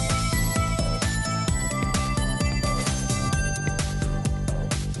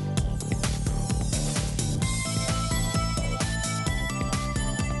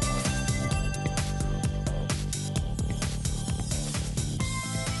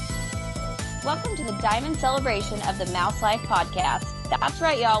Welcome to the Diamond Celebration of the Mouse Life Podcast. That's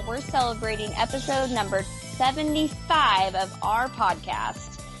right, y'all. We're celebrating episode number 75 of our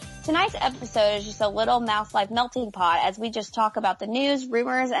podcast. Tonight's episode is just a little Mouse Life melting pot as we just talk about the news,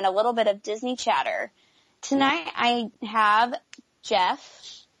 rumors, and a little bit of Disney chatter. Tonight I have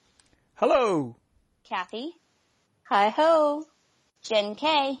Jeff. Hello. Kathy. Hi-ho. Jen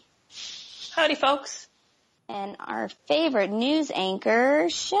K. Howdy, folks. And our favorite news anchor,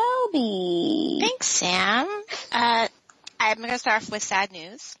 Shelby. Thanks, Sam. I'm going to start off with sad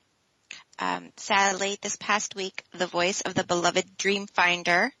news. Sadly, this past week, the voice of the beloved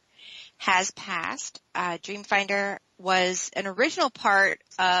Dreamfinder has passed. Dreamfinder was an original part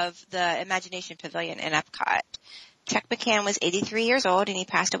of the Imagination Pavilion in Epcot. Chuck McCann was 83 years old, and he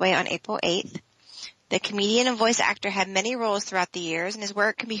passed away on April 8th. The comedian and voice actor had many roles throughout the years, and his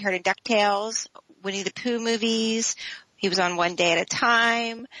work can be heard in DuckTales, Winnie the Pooh movies. He was on One Day at a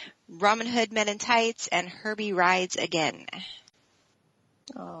Time, Robin Hood Men in Tights, and Herbie Rides Again.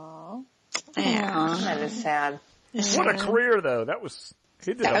 Aww. Yeah. That is sad. What a career, though. That was...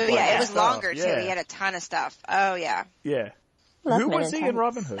 He did a bunch it of was stuff. longer, too. Yeah. He had a ton of stuff. Oh, yeah. Yeah. Love Who Men was in he in Tights.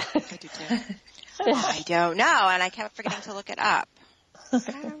 Robin Hood? I do, too. I don't know, and I kept forgetting to look it up. I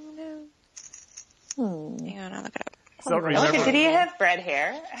don't know. Hang on, I'll look it up. Don't remember. Did he have red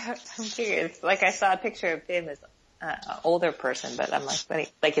hair? I'm curious. Like, I saw a picture of him as an older person, but I'm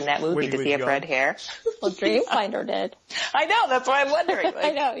like in that movie, When he does was he have young. red hair? Well, Dreamfinder did. I know, that's why I'm wondering.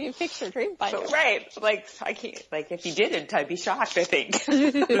 I know, you picture Dreamfinder. So, right. Like, I can't, like, if he didn't, I'd be shocked, I think.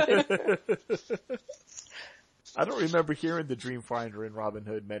 I don't remember hearing the Dreamfinder in Robin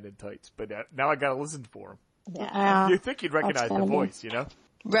Hood Men in Tights, but now I gotta listen for him. Yeah. You'd think you'd recognize That's the gotta be- voice, you know?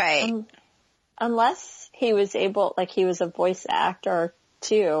 Right. Unless he was able, like he was a voice actor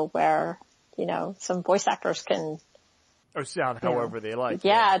too, where, you know, some voice actors can, Or sound however they like.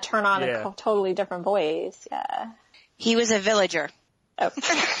 turn on Yeah. a totally different voice. Yeah. He was a villager. Oh.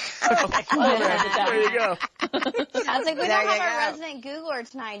 There you go. I was like, we There don't you have go. our resident Googler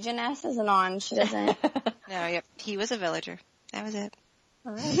tonight. Janess isn't on. She doesn't. No, yep. He was a villager. That was it.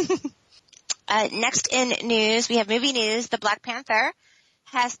 All right. Next in news, we have movie news. The Black Panther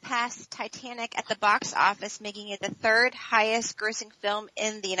has passed Titanic at the box office, making it the third highest grossing film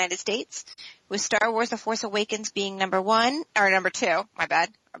in the United States, with Star Wars The Force Awakens being number two, my bad.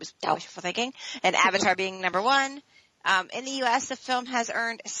 I was wishful thinking, and Avatar being number one. In the U.S., the film has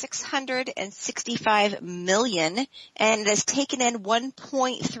earned $665 million and it has taken in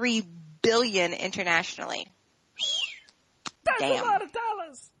 $1.3 billion internationally. That's Damn. a lot of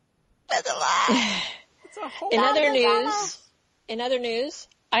dollars. That's a lot. That's a whole In lot. other news,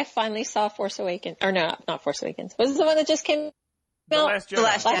 I finally saw Force Awakens. Or no, not Force Awakens. Was it the one that just came The out? Last Jedi. The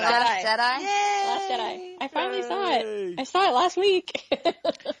Last Jedi. Last Jedi? Last Jedi. I finally saw Yay. it. I saw it last week.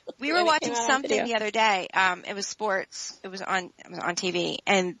 We were And it watching came out on something video. the other day. It was sports. It was on TV,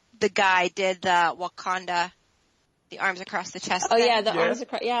 and the guy did the Wakanda, the arms across the chest. Oh thing. yeah, the Yeah. arms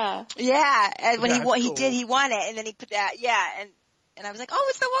across. Yeah. Yeah. And when That's cool. he won it, and then he put that. Yeah, and I was like, oh,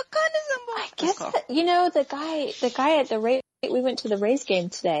 it's the Wakanda symbol. I guess that, you know, the guy at the Rays, we went to the Rays game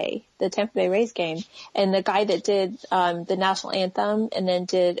today, the Tampa Bay Rays game, and the guy that did the national anthem and then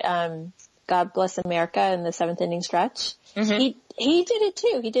did God Bless America in the seventh inning stretch. Mhm. He did it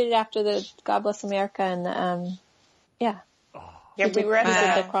too. He did it after the God Bless America and Yeah, He we did- were at he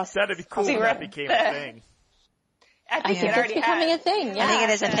did the, the cross. That'd be cool See, if we're that at became the- a thing. I I think think it it's already becoming has. a thing. Yeah. I think it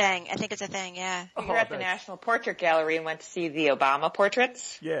is a thing. I think it's a thing. Yeah. We were at the that's- National Portrait Gallery and went to see the Obama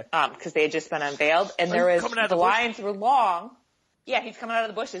portraits. Yeah. Because they had just been unveiled, and there Oh, was coming out of the the bush? lines were long. Yeah, he's coming out of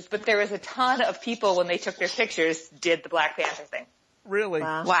the bushes, but there was a ton of people when they took their pictures did the Black Panther thing. Really?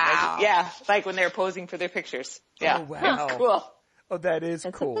 Wow. Wow. Yeah, like when they were posing for their pictures. Yeah, Oh, wow. cool. Oh, that is It's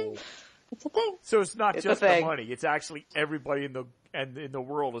a cool. thing. It's a thing. So it's not It's just a the thing. money. It's actually everybody in the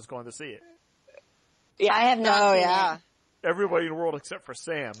world is going to see it. Yeah, I have not seen it. Everybody in the world except for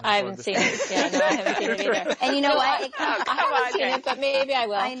Sam. is I going haven't to seen see it. Yeah, no, I haven't seen it either. And you know what? It comes, I haven't on, seen Jen. it, but maybe I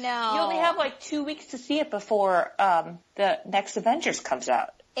will. I know. you only have like 2 weeks to see it before the next Avengers comes out.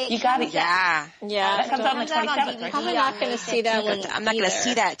 It You got comes it. Yeah. Yeah. That comes out on the Comes out on 27th. DVD. right? Probably not going to see that one. I'm not going to either.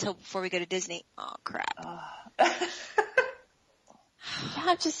 see that till before we go to Disney. Oh crap.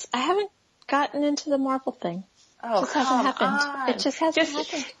 Yeah, I haven't gotten into the Marvel thing. Oh, Just hasn't come happened. on. It just hasn't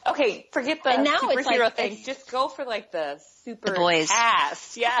happened. Okay, forget the And now it's superhero like- thing. Just go for like the super The boys.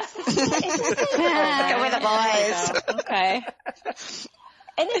 cast. Yes. Go with the boys. Okay.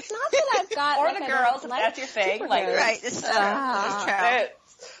 And it's not that I've got Or like, the I girls, don't if like that's your thing. Like, superheroes. Right. This is true. Ah. This is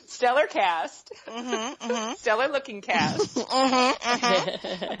true. stellar cast. Mm-hmm. Stellar looking cast.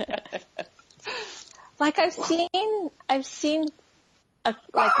 Like I've seen like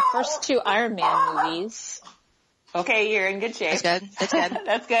the first 2 Iron Man movies. Okay, you're in good shape. That's good. That's good.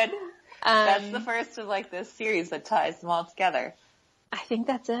 That's good. That's the first of like this series that ties them all together. I think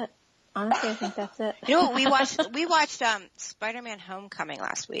that's it. Honestly, I think that's it. You know what? We watched Spider-Man Homecoming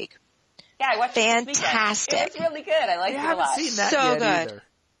last week. Yeah, I watched it this Fantastic. weekend. It was really good. I liked it a I haven't lot. seen that So yet good. either.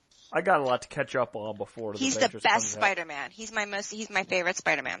 I got a lot to catch up on before. He's the Avengers best comes out. Spider-Man. He's my favorite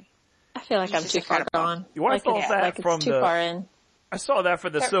Spider-Man. I feel like He's I'm just too far incredible. gone. You want to Like follow that it's from too the? far in. I saw that for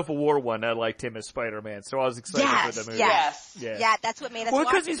the Civil War one. I liked him as Spider-Man, so I was excited for the movie. Yes. Yeah. Yeah, that's what made us Well,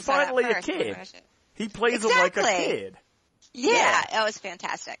 watch 'cause it. he's We saw that finally a first. kid. He plays him like a Exactly. kid. Yeah, it was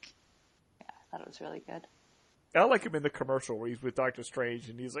fantastic. I thought it was really good. I like him in the commercial where he's with Doctor Strange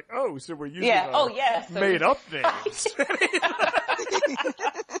and he's like, "Oh, so we're using Yeah. our Oh, yes. So made up names."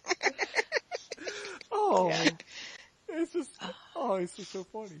 Oh, it's just so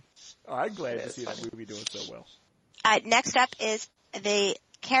funny. Oh, I'm glad to see that movie doing so well. Next up is the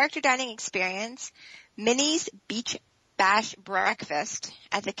character dining experience, Minnie's Beach Bash Breakfast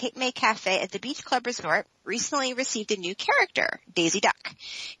at the Cape May Cafe at the Beach Club Resort recently received a new character, Daisy Duck.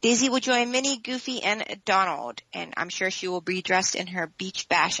 Daisy will join Minnie, Goofy, and Donald, and I'm sure she will be dressed in her Beach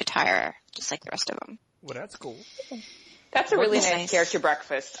Bash attire, just like the rest of them. Well, that's cool. That's a really That's nice nice. character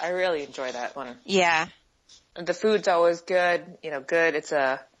breakfast. I really enjoy that one. Yeah. The food's always good. Good. It's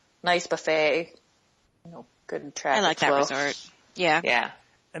a nice buffet. Good traffic I like that flow. resort. Yeah. Yeah.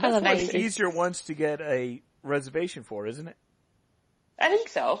 And I that's love one of the Daisy. easier ones to get a reservation for, isn't it? I think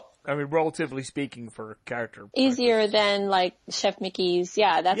so. I mean, relatively speaking, for character. Easier than like Chef Mickey's.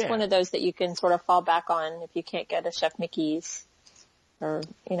 Yeah, that's Yeah. one of those that you can sort of fall back on if you can't get a Chef Mickey's. Or,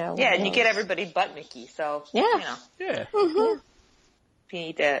 Yeah, and you get everybody but Mickey. So, Yeah. Yeah. you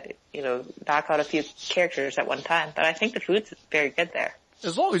need to, knock out a few characters at one time. But I think the food's very good there.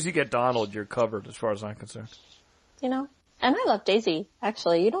 As long as you get Donald, you're covered as far as I'm concerned. And I love Daisy,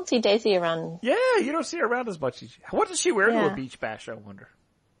 actually. You don't see Daisy around. Yeah, you don't see her around as much. What does she wear to Yeah. a beach bash, I wonder?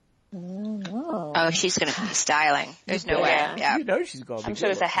 Oh. Oh, she's going to be styling. There's no Yeah. way. Yeah. You know she's going to be I'm sure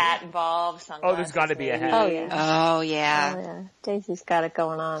there's a hat involved. Oh, there's gotta be a hat. Oh, yeah. Oh, yeah. Oh, yeah. Daisy's got it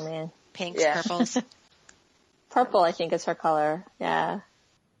going on, man. Pinks, Yeah. purples. Purple, I think, is her color. Yeah.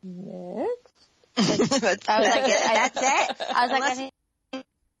 Next. I was like, that's it. I was like, I Unless think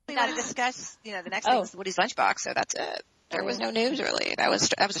we want to discuss, the next Oh. thing is Woody's Lunchbox, so that's it. There was no news really. That was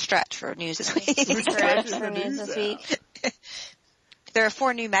a stretch for news this week. stretch for news this week. There are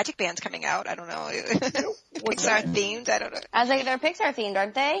 4 new Magic Bands coming out. I don't know. Pixar themed. I don't know. I was like, they're Pixar themed,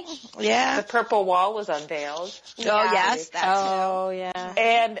 aren't they? Yeah. The purple wall was unveiled. Oh yes. That's Oh, yeah.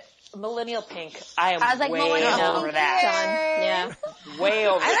 And Millennial Pink. I I was like, way Millennial over Pink. that. Yeah. Way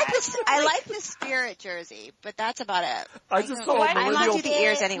over I that. like the Spirit jersey, but that's about it. I just saw a Why- I'm on millennial. to the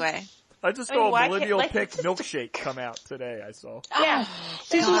ears anyway. I just I mean, saw a why can't- millennial like- pick milkshake come out today. I saw. Yeah.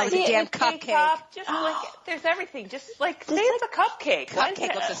 Did God, you with see the it? damn Cake cupcake. pop, just like, there's everything. Just like, say it's a cupcake.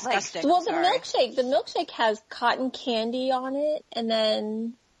 Cupcake looks disgusting. Well, I'm the sorry. milkshake has cotton candy on it, and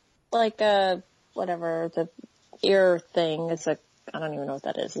then like the ear thing. I don't even know what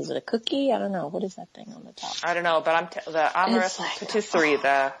that is. Is it a cookie? I don't know. What is that thing on the top? I don't know, but the Amorous It's like- Patisserie,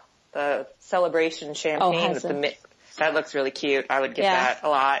 the celebration champagne has with it. that looks really cute. I would get Yeah. that a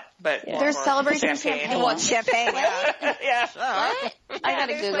lot, but Yeah. more There's for celebration champagne. I want champagne. Yeah. Yeah. What? I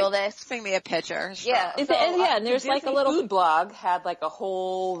gotta there's Google this. Bring me a picture. Yeah. And there's like a Disney little. food blog had like a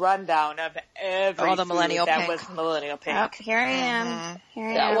whole rundown of every All the Millennial food that Pink. was Millennial Pink. Oh, here I am. Here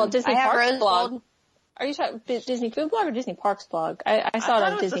I Yeah, am. well, Disney I have Parks Rose blog. Gold. Are you talking Disney Food Blog or Disney Parks blog? I saw it thought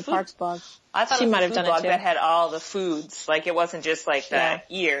on it was Disney the food- Parks blog. I thought She it was might a have food done it blog too. that had all the foods. Like it wasn't just like the Yeah.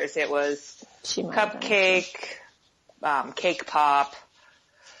 ears. It was She might have done it too. cupcake, cake pop,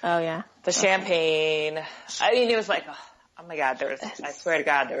 Oh yeah. the champagne. I mean, it was like, oh my God, I swear to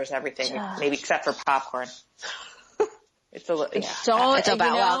God, there was everything, maybe except for popcorn. It's a little, yeah, Don't. It's about,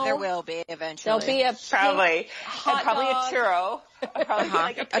 you know, well, there will be eventually. There'll be a probably, hot and probably dog. a churro. Probably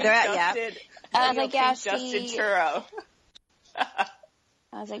like a pink Yeah. dusted, I was like, yeah, dusted she- churro. I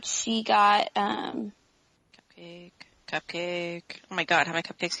was like, she got, Cupcake. Oh my God, how many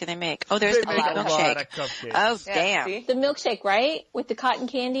cupcakes can they make? Oh, there's They the make big a lot milkshake. of cupcakes. Oh, Yeah, damn. see? the milkshake, right? With the cotton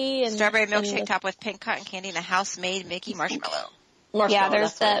candy and Strawberry and milkshake the topped with pink cotton candy and a house-made Mickey marshmallow. marshmallow. yeah,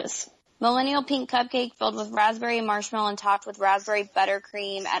 there's That's what it the is. Millennial Pink Cupcake filled with raspberry marshmallow and topped with raspberry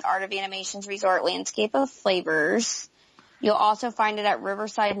buttercream at Art of Animation's Resort Landscape of Flavors. You'll also find it at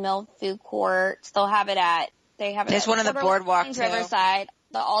Riverside Mill Food Court. They have it There's at one on the Porter boardwalk, Lanes, too. Riverside,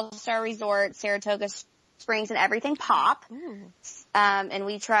 the All-Star Resort, Saratoga Springs, and Everything Pop. And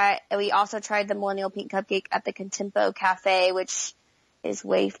we also tried the Millennial Pink Cupcake at the Contempo Cafe, which is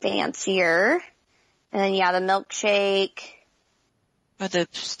way fancier. And then, yeah, the milkshake. Or the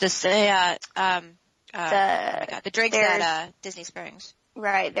drinks at Disney Springs.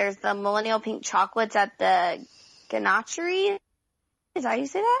 Right. There's the Millennial Pink chocolates at the Ganachery. Is that how you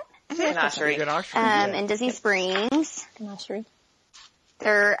say that? Ganachery. In Disney Springs. Ganachery.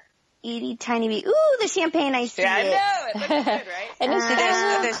 They're itty tiny bee. Ooh, the champagne ice tea. Yeah, I know. It looks good, right? And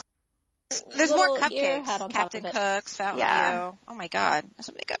There's more little ear cupcakes. hat on top Captain of it. Cook's, Fountain Yeah. View. Oh my God, there's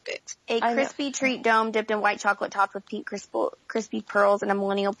so many cupcakes. A I know. crispy treat dome dipped in white chocolate topped with pink crispy pearls and a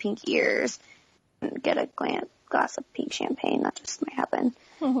millennial pink ears. Get a glass of pink champagne. That just might happen.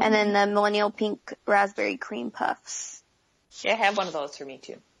 And then the millennial pink raspberry cream puffs. Yeah, have one of those for me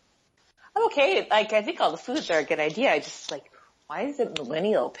too. I'm okay. Like, I think all the foods are a good idea. I just why is it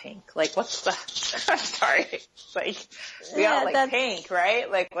millennial pink? Like, what's the, I'm sorry. Like, we all like pink, right?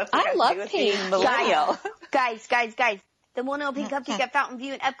 Like, what's I that love to do with pink. being millennial? Guys. The millennial pink cupcake at Fountain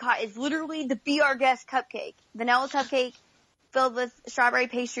View in Epcot is literally the Be Our Guest cupcake. Vanilla cupcake filled with strawberry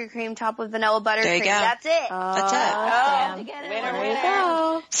pastry cream topped with vanilla buttercream. There you go. That's it. That's it. Oh, Winner, there winner. you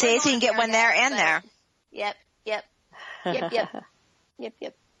go. See, so you can get one there and there. Yep.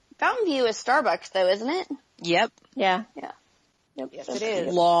 Fountain View is Starbucks though, isn't it? Yep. Yeah. Yes, it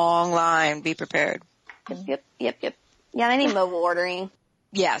is. Long line. Be prepared. Yep. Yeah, I need mobile ordering.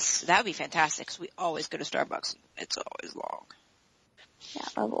 Yes, that would be fantastic because we always go to Starbucks. It's always long. Yeah,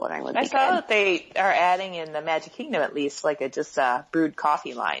 mobile ordering would I be saw good. that they are adding in the Magic Kingdom at least like a brewed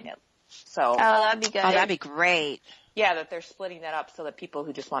coffee line. So, Oh, that'd be good. Oh, that'd be great. yeah, that they're splitting that up so that people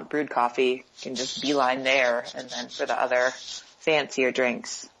who just want brewed coffee can just beeline there, and then for the other fancier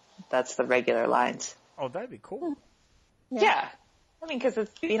drinks, that's the regular lines. Oh, that'd be cool. Yeah. I mean, because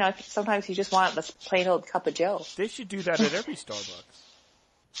it's, sometimes you just want this plain old cup of Joe. They should do that at every Starbucks.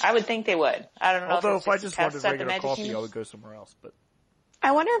 I would think they would. I don't know. Although if if I it's just a wanted test at the regular Magic coffee, Kingdom. I would go somewhere else. But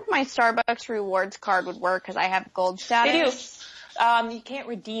I wonder if my Starbucks rewards card would work because I have gold status. They do. You can't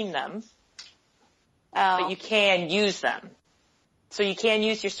redeem them, Oh. but you can use them. So you can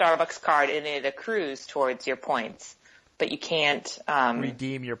use your Starbucks card and it accrues towards your points, but you can't,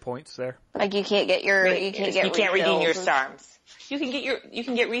 redeem your points there. Like you can't get you can't redeem your refills. stars. You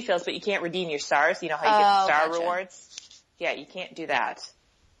can get refills, but you can't redeem your stars. You know how you get star gotcha. rewards? Yeah, you can't do that.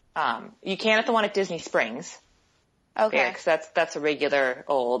 You can at the one at Disney Springs. Okay. Yeah, 'cause that's a regular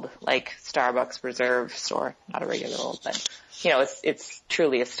old, like, Starbucks Reserve store. Not a regular old, but, it's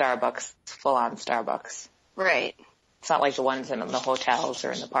truly a Starbucks, full-on Starbucks. Right. It's not like the ones in the hotels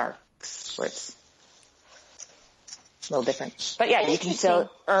or in the parks where it's a little different. But yeah, you can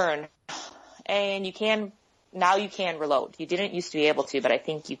still earn. And now you can reload. You didn't used to be able to, but I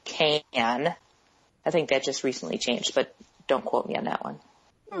think you can. I think that just recently changed, but don't quote me on that one.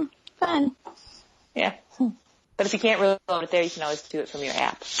 Fun. Yeah. But if you can't reload it there, you can always do it from your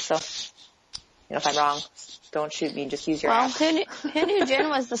app. So, if I'm wrong, don't shoot me. Just use your Well, app. who knew Jen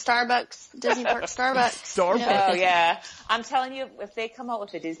was the Starbucks, Disney Park Starbucks? Starbucks. Oh, yeah. I'm telling you, if they come out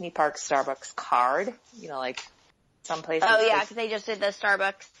with a Disney Park Starbucks card, like some places. Oh yeah, because they just did the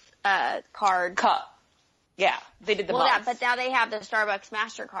Starbucks, card. Cup. Yeah, they did the Well, yeah, mugs. but now they have the Starbucks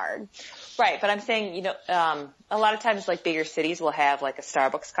MasterCard. Right, but I'm saying, a lot of times, like, bigger cities will have, like, a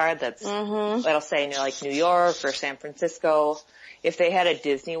Starbucks card that'll say, like, New York or San Francisco. If they had a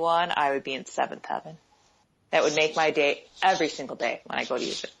Disney one, I would be in seventh heaven. That would make my day every single day when I go to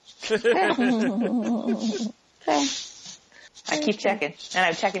use it. Okay. I keep checking. And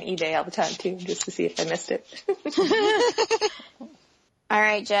I'm checking eBay all the time, too, just to see if I missed it. All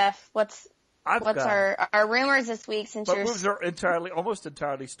right, Jeff, what's I've got, our rumors this week since but you're... moves are almost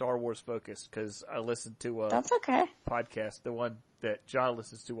entirely Star Wars focused because I listened to a That's okay. podcast, the one that John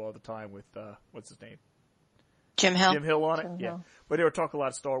listens to all the time with, what's his name? Jim Hill. Jim Hill on it? Jim Yeah. Hill. But they were talking a lot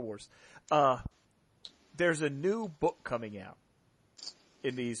of Star Wars. There's a new book coming out.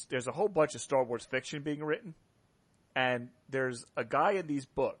 There's a whole bunch of Star Wars fiction being written. And there's a guy in these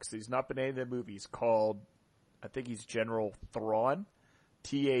books, he's not been named in the movies, called, I think he's General Thrawn.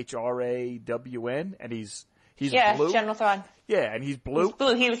 Thrawn, and he's blue. General Thrawn. Yeah, and he's blue. He's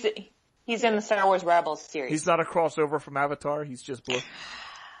blue. He's in the Star Wars Rebels series. He's not a crossover from Avatar. He's just blue.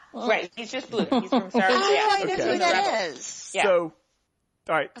 Right. He's just blue. He's from Star Wars. Oh, I know Okay. who that is. Yeah. So,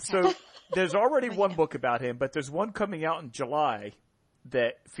 alright, so there's already one book about him, but there's one coming out in July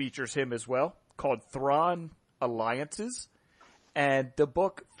that features him as well, called Thrawn Alliances. And the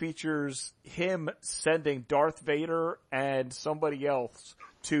book features him sending Darth Vader and somebody else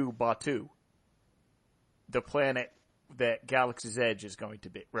to Batuu, the planet that Galaxy's Edge is going to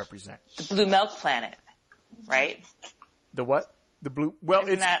represent. The Blue Milk Planet, right? The what? The blue? Well,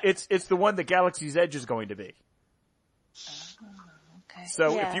 Isn't it's the one that Galaxy's Edge is going to be. Okay.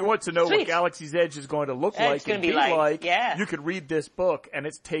 So if you want to know what Sweet. Galaxy's Edge is going to look Yeah, like it's gonna and be like, yeah. you can read this book, and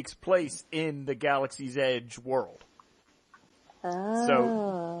it takes place in the Galaxy's Edge world. Oh.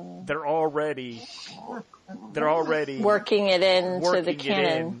 So they're already working it into working the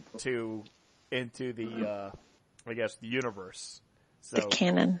canon. into the I guess the universe. So The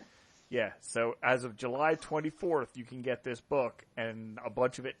canon. yeah, so as of July 24th, you can get this book, and a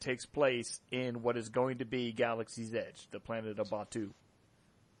bunch of it takes place in what is going to be Galaxy's Edge, the planet of Batu.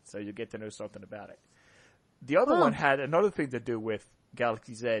 So you'll get to know something about it. The other one had another thing to do with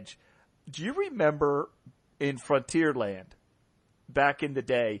Galaxy's Edge. Do you remember in Frontierland, back in the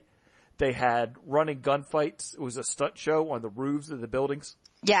day, they had running gunfights? It was a stunt show on the roofs of the buildings.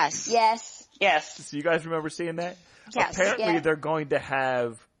 Yes. Yes. Yes. So you guys remember seeing that? Yes. Apparently Yeah. they're going to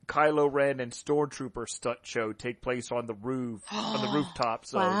have Kylo Ren and Stormtrooper stunt show take place on the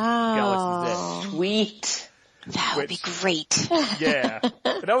rooftops of Galaxy's Edge. Sweet. That would be great. Yeah.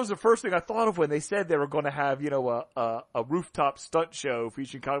 And that was the first thing I thought of when they said they were going to have, a rooftop stunt show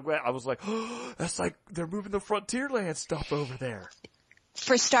featuring Kylo Ren. I was like, oh, that's like they're moving the Frontierland stuff over there.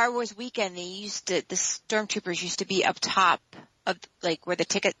 For Star Wars weekend, the stormtroopers used to be up top of, like, where the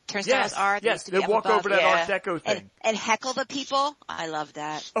ticket turnstiles are. They used to be they up walk above. over that Yeah. Art Deco thing. and heckle the people. I love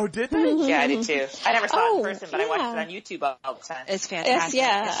that. Oh, did they? Yeah, I did too. I never saw it in person, but I watched yeah. it on YouTube all the time. It's Yes, fantastic.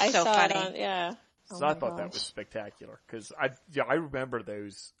 yeah, It's I so saw funny. it on, yeah. So I thought that was spectacular because I remember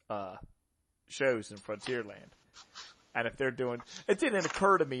those shows in Frontierland, and if they're doing, it didn't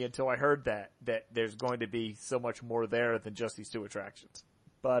occur to me until I heard that there's going to be so much more there than just these two attractions.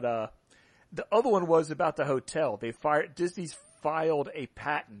 But the other one was about the hotel. Disney's filed a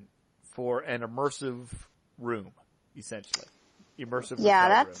patent for an immersive room, essentially immersive. Yeah,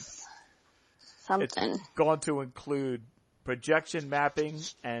 hotel room. that's something. It's going to include projection mapping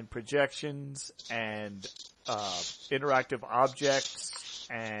and projections and interactive objects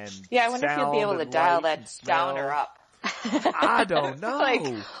and Yeah, I wonder if you'll be able to dial that down or up. I don't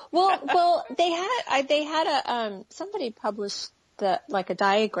know. Well, they had somebody published a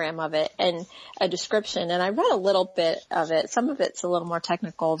diagram of it and a description, and I read a little bit of it. Some of it's a little more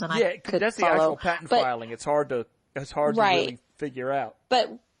technical than I could that's follow. the actual patent filing. It's hard to really figure out.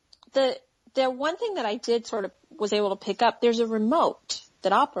 But the one thing that I did sort of was able to pick up, there's a remote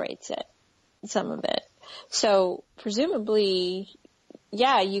that operates it, some of it. So presumably,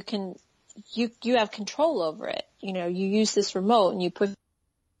 yeah, you have control over it. You use this remote and you push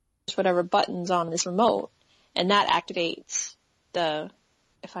whatever buttons on this remote, and that activates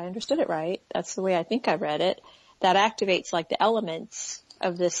if I understood it right, that's the way I think I read it, that activates like the elements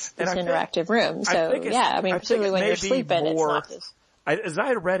of this interactive room. So presumably when you're sleeping, it's not this. As I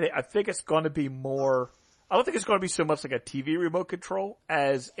had read it, I think it's going to be more. I don't think it's going to be so much like a TV remote control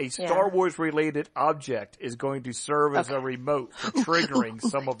as a Star Wars related object is going to serve as a remote for triggering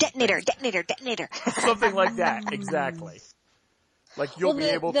some of Detonator. something like that. Exactly. Like you'll be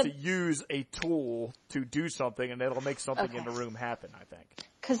able to use a tool to do something, and it'll make something in the room happen. I think.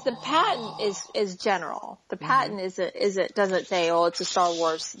 Because the patent is general. The patent doesn't say, oh, it's a Star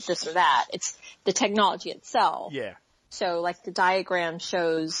Wars this or that. It's the technology itself. Yeah. So like the diagram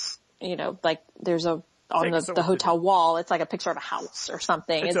shows, like there's on the hotel wall, it's like a picture of a house or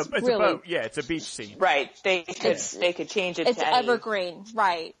something. It's really, a boat. Yeah, it's a beach scene. Right. They could change it. It's to evergreen.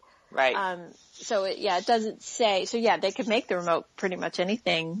 Right. Right. So it doesn't say, so yeah, they could make the remote pretty much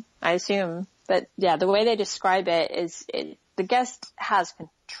anything, I assume. But yeah, the way they describe it is the guest has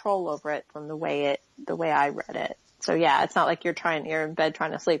control over it from the way I read it. So yeah, it's not like you're in bed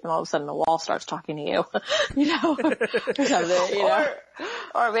trying to sleep and all of a sudden the wall starts talking to you, or something,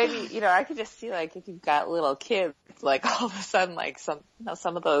 Or maybe, I could just see like if you've got little kids, like all of a sudden like some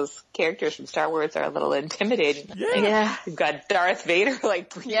of those characters from Star Wars are a little intimidating. Yeah. You've got Darth Vader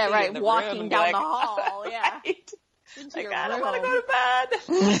like breathing in the walking room down like, the hall, yeah. Right. Into your I don't room. want to go to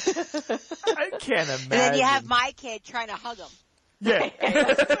bed. I can't imagine. And then you have my kid trying to hug him. Yeah.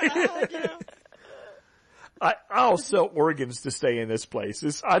 I'll sell organs to stay in this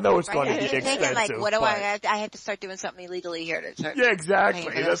place. I know it's going to be expensive. Thinking like, what do but- I have to start doing something illegally here to start. Yeah, exactly.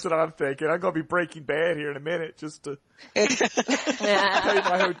 paying for That's this. what I'm thinking. I'm going to be Breaking Bad here in a minute just to pay Yeah.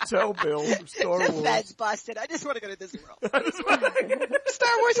 my hotel bill for Star Wars. Bed's busted. I just want to go to Disney World.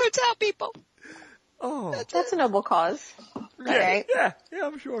 Star Wars hotel people. Oh, That's a noble cause. yeah, yeah,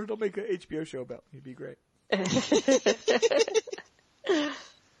 I'm sure they'll make an HBO show about me. It'd be great.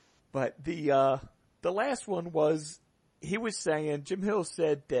 But the last one was, Jim Hill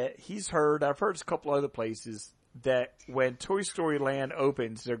said that I've heard a couple other places, that when Toy Story Land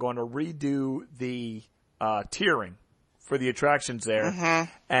opens, they're going to redo the tiering for the attractions there,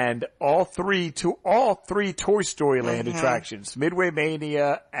 and all three Toy Story Land attractions, Midway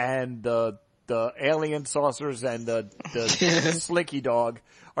Mania and the alien saucers and the Slinky Dog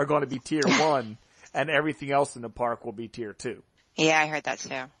are going to be tier 1, and everything else in the park will be tier 2. Yeah, I heard that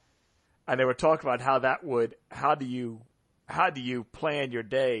too. And they were talking about how do you plan your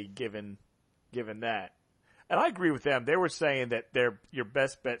day given that. And I agree with them. They were saying that your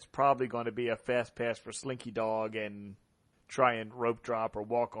best bet's probably going to be a fast pass for Slinky Dog and try and rope drop or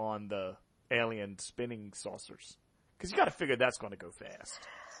walk on the alien spinning saucers. Because you got to figure that's going to go fast.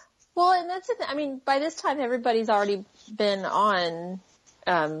 Well, and that's the thing. I mean, by this time everybody's already been on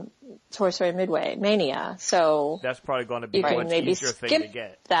Toy Story Midway Mania, so that's probably going to be a much easier thing to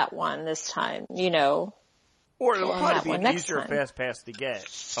get. That one this time, you know. Or it'll probably be an easier fast pass to get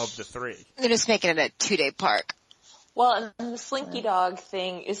of the 3. They're just making it a 2-day park. Well, and the Slinky Dog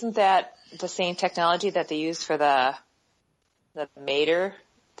thing, isn't that the same technology that they used for the Mater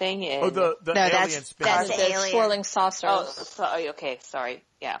thing? The alien spinning. That's the swirling saucer. Oh, okay, sorry.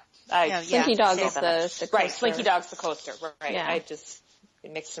 Yeah. Slinky Dog is the coaster. Right, Slinky Dog's the coaster. Right. Yeah. I just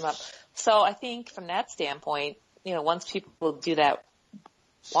mixed them up. So I think from that standpoint, once people do that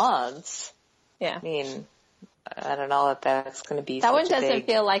once, yeah. I mean, I don't know if that's going to be that one doesn't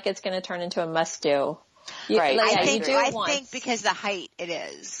feel like it's going to turn into a must-do. Right. I think because the height it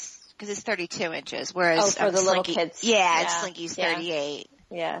is, because it's 32 inches, whereas for the little Slinky, kids. yeah, Slinky's 38.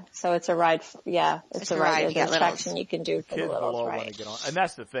 Yeah, so it's a ride. It's a ride. It's an attraction you can do for kids the littles, right? Want to get on. And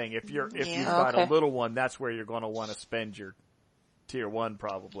that's the thing. If you've got a little one, that's where you're going to want to spend your tier 1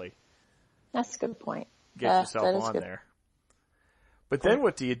 probably. That's a good point. Get yourself on there. But then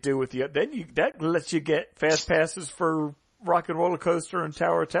what do you do with that lets you get fast passes for Rock and Roller Coaster and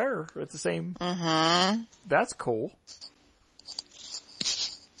Tower of Terror at the same. That's cool.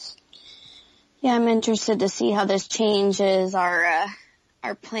 Yeah, I'm interested to see how this changes our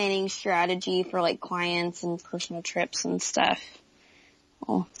planning strategy for like clients and personal trips and stuff.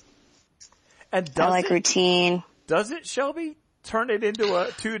 Well, and I like routine. Does it, Shelby, turn it into a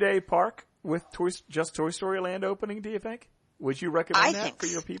 2-day park with just Toy Story Land opening, do you think? Would you recommend that for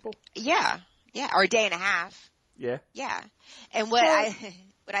your people? Yeah. Or a day and a half. Yeah. Yeah. And what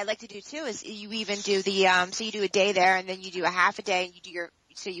I like to do too is you even do the, so you do a day there and then you do a half a day and you do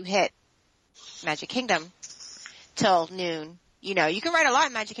so you hit Magic Kingdom till noon. You can ride a lot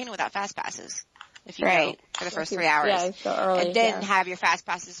in Magic Kingdom without fast passes. If you go for the first 3 hours. Yeah, go early. And then have your fast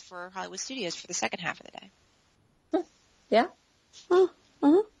passes for Hollywood Studios for the second half of the day. Yeah.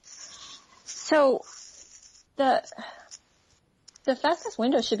 Mm-hmm. So the fast pass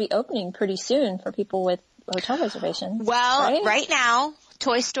window should be opening pretty soon for people with hotel reservations. Well, right now,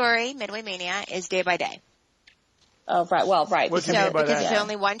 Toy Story Midway Mania is day by day. Oh, right. Well, right. What do you mean by that? Because it's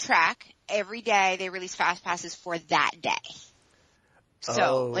only one track. Every day they release fast passes for that day.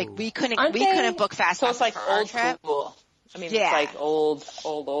 So, we couldn't book fast passes. So it's like for old school. I mean, it's like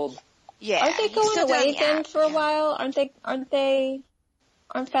old. Yeah. Aren't they going away again for a while? Aren't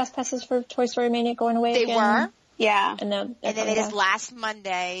fast passes for Toy Story Mania going away again? They were. Yeah. And then it is last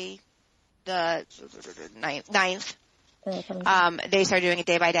Monday, the 9th. They started doing it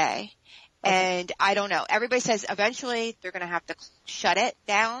day by day. Okay. And I don't know. Everybody says eventually they're going to have to shut it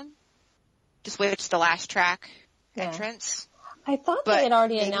down to switch the last track entrance. I thought they had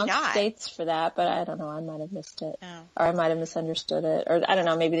already announced dates for that, but I don't know. I might have missed it. Oh. Or I might have misunderstood it. Or I don't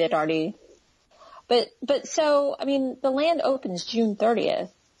know. Maybe they'd already. But so, I mean, the land opens June 30th.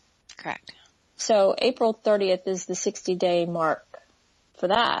 Correct. So April 30th is the 60-day mark for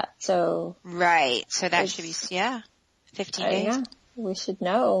that. So. Right. So that should be, 15 days. Yeah. We should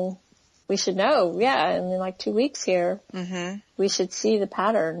know. Yeah. In like 2 weeks here. Mm-hmm. We should see the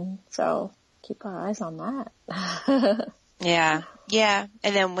pattern. So keep our eyes on that. Yeah. Yeah.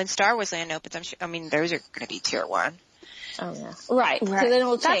 And then when Star Wars Land opens, those are going to be tier 1. Oh yeah. Right. So then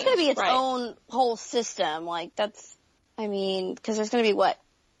it'll change. That's going to be its own whole system. Like because there's going to be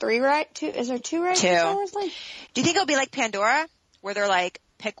 3 rides? 2? Is there 2 rides? 2. Star Wars Land? Do you think it'll be like Pandora, where they're like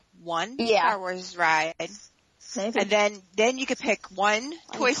pick one Star Wars ride, maybe, and then you could pick one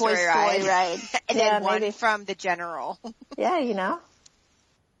Toy Story ride, and then one from the General. Yeah,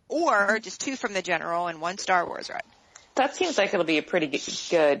 or just 2 from the General and 1 Star Wars ride. That seems like it'll be a pretty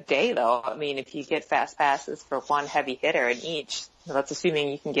good day, though. I mean, if you get fast passes for one heavy hitter in each, that's assuming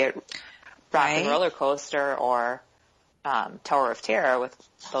you can get Rock and Roller Coaster or Tower of Terror with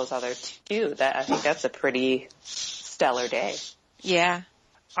those other 2. I think that's a pretty stellar day. Yeah.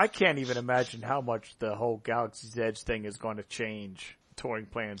 I can't even imagine how much the whole Galaxy's Edge thing is going to change touring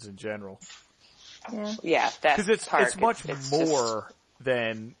plans in general. Yeah, that's because it's much more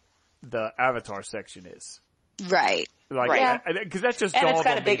than the Avatar section is. Right. Like, Right. because that's just And dawned it's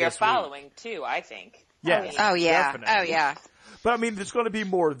got on a me bigger this week. following too, I think. Yes. Oh yeah. Definitely. Oh yeah. But I mean, there's going to be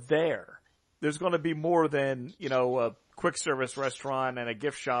more there. There's going to be more than, a quick service restaurant and a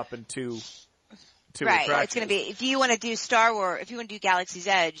gift shop and two Right. attractions. It's going to be, if you want to do Star Wars, if you want to do Galaxy's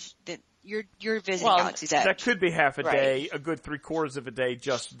Edge, then you're visiting Galaxy's Edge. That could be half a Right. day, a good 3/4 of a day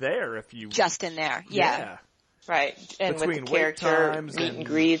just there if you. Just in there. Yeah. Right. And Between with the wait character times meet and- and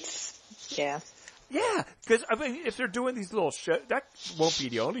greets. Yeah. Yeah, because I mean, if they're doing these little shows, that won't be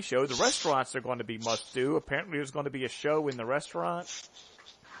the only show. The restaurants are going to be must do. Apparently, there's going to be a show in the restaurant.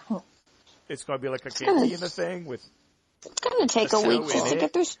 It's going to be like a cantina thing with. It's going to take A a week show just in to it.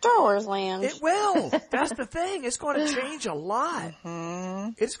 get through Star Wars Land. It will. That's the thing. It's going to change a lot.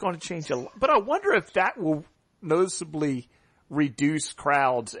 It's going to change a lot. But I wonder if that will noticeably reduce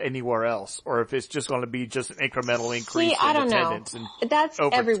crowds anywhere else, or if it's just going to be just an incremental increase See, I in don't know. attendance. And That's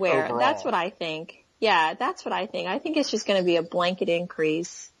everywhere. overall. That's what I think. Yeah, that's what I think. I think it's just going to be a blanket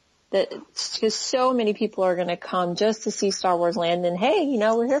increase. That because so many people are going to come just to see Star Wars Land, and hey,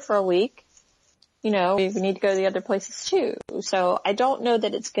 we're here for a week. We need to go to the other places too. So I don't know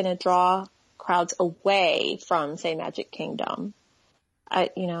that it's going to draw crowds away from, say, Magic Kingdom.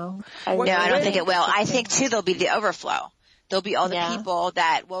 No, I don't think it will. I think too there'll be the overflow. There'll be all the people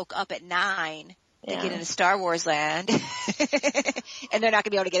that woke up at 9 to get into Star Wars Land, and they're not going to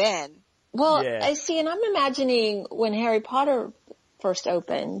be able to get in. Well, Yeah. I see, and I'm imagining when Harry Potter first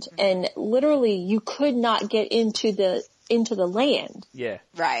opened, and literally you could not get into the land. Yeah.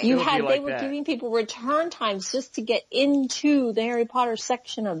 Right. You It'll be had like they were that. giving people return times just to get into the Harry Potter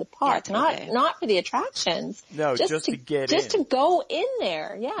section of the park, totally. not for the attractions. No, just to get just in. to go in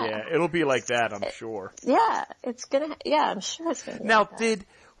there. Yeah, Yeah, it'll be like that, I'm sure. yeah, it's gonna. Yeah, I'm sure it's gonna. Be Now, like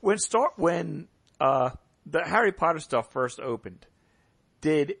that. when the Harry Potter stuff first opened,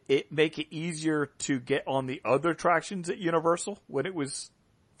 did it make it easier to get on the other attractions at Universal when it was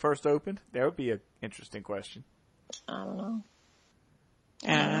first opened? That would be an interesting question. I don't know.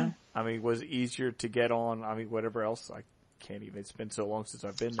 I mean, was it easier to get on? I mean, whatever else. I can't even. It's been so long since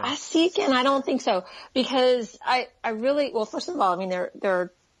I've been there. I see again. I don't think so because I really well. First of all, I mean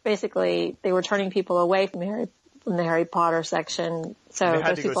they're basically they were turning people away from the Harry Potter section, so They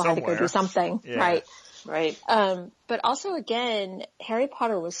had those to go people had to go somewhere. do something, Yeah. right? Right. But also again, Harry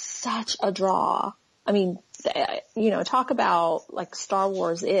Potter was such a draw. I mean, talk about like Star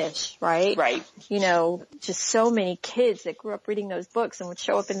Wars-ish, right? Right. Just so many kids that grew up reading those books and would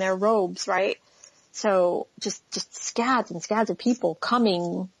show up in their robes, right? So just scads and scads of people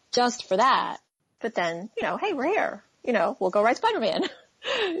coming just for that. But then, hey, we're here. We'll go ride Spider-Man.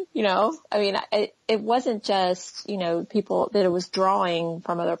 I mean, it wasn't just, people that it was drawing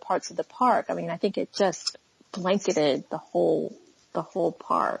from other parts of the park. I mean, I think it just blanketed the whole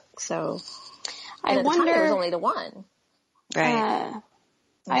park. So I at the time, wonder. there was only the one. Right.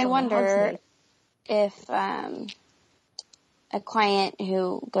 I only wonder Hogsmeade. if a client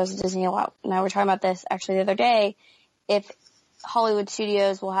who goes to Disney a lot. Now we were talking about this actually the other day. If Hollywood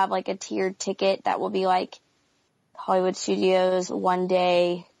Studios will have like a tiered ticket that will be like Hollywood Studios 1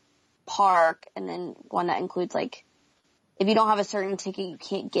 day park, and then one that includes like if you don't have a certain ticket, you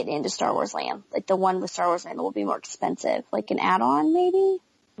can't get into Star Wars Land. Like the one with Star Wars Land will be more expensive, like an add-on maybe.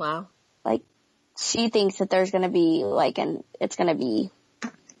 Wow. Like she thinks that there's going to be like it's going to be.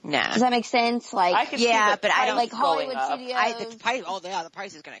 No. Does that make sense? Like I can see Yeah, the but I don't- price like Hollywood going up. Studios. The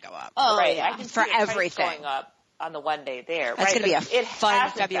price is going to go up. Oh, Right. yeah. I can see For the price everything. going up on the 1 day there. That's right? going to be a But it fun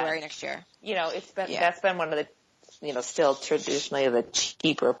hasn't February been. next year. That's been one of the, still traditionally the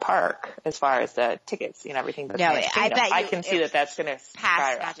cheaper park as far as the tickets and everything. But No, Magic I Kingdom, bet I you can see it that's going to Past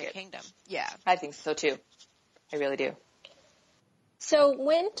skyrocket. Magic Kingdom. Yeah. I think so too. I really do. So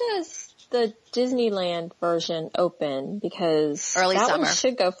when does the Disneyland version open? Because Early that summer. one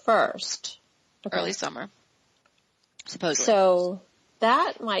should go first. Okay. Early summer. Supposedly. So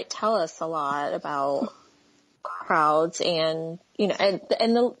that might tell us a lot about crowds and,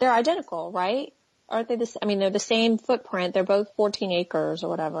 they're identical, right? Aren't they they're the same footprint. They're both 14 acres or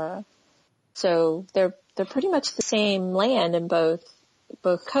whatever. So they're pretty much the same land in both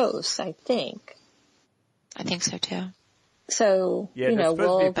coasts, I think. I think so too. So, Yeah, they're supposed to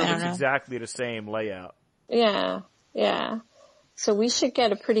we'll, be I pretty don't much know. exactly the same layout. yeah. So we should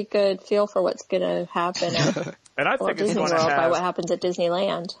get a pretty good feel for what's going to happen at And I Walt think it's Disney going World to by what have. happens at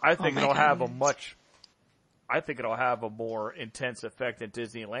Disneyland. I think my it'll God. have a much. I think it'll have a more intense effect in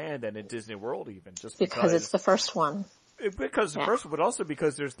Disneyland than in Disney World, even just Because it's the first one. because the Yeah. first one, but also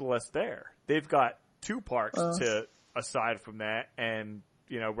because there's less there. They've got 2 parks to aside from that, and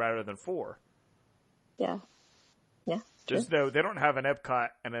rather than 4. Yeah. There's they don't have an Epcot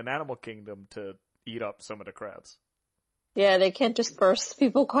and an Animal Kingdom to eat up some of the crowds. Yeah, they can't disperse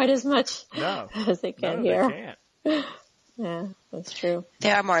people quite as much No. as they can No, here. they can't. Yeah, that's true.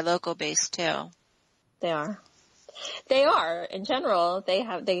 They are more local based too. They are. They are. In general, they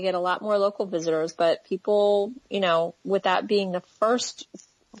get a lot more local visitors, but people, with that being the first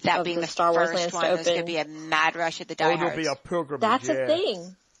That of being the the Star Wars first lands one, to there's going to open. be a mad rush at the Oh, diehards. there'll be a pilgrimage. That's yeah. a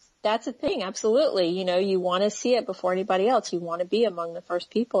thing. That's a thing. Absolutely. You want to see it before anybody else. You want to be among the first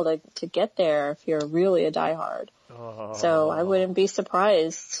people to get there if you're really a diehard. Oh. So I wouldn't be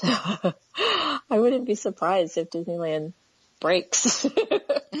surprised. I wouldn't be surprised if Disneyland breaks all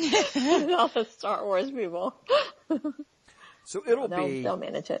the Star Wars people. So They'll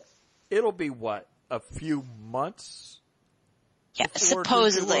manage it. It'll be what? A few months? Yeah, before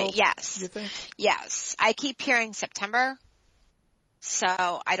supposedly, Disney World, yes. You think? Yes. I keep hearing September, so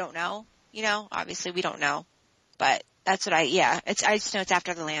I don't know. Obviously we don't know. But that's what I just know it's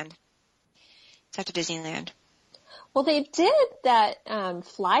after the land. It's after Disneyland. Well, they did that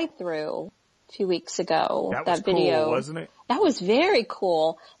fly-through a few weeks ago. That was video, cool, wasn't it? That was very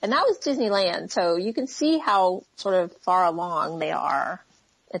cool. And that was Disneyland, so you can see how sort of far along they are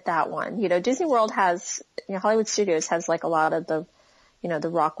at that one. Disney World has, Hollywood Studios has like a lot of the, the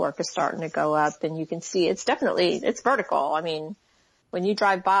rock work is starting to go up, and you can see it's vertical. I mean, when you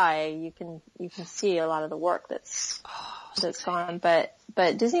drive by, you can see a lot of the work that's gone. But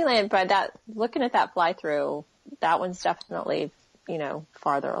Disneyland, looking at that fly through, that one's definitely,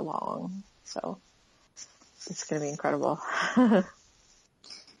 farther along. So it's going to be incredible.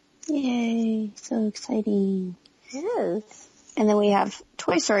 Yay. So exciting. Yes. And then we have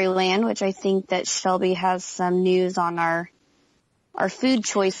Toy Story Land, which I think that Shelby has some news on our food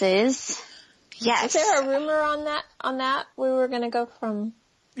choices. Yes. Is there a rumor on that? We were going to go from...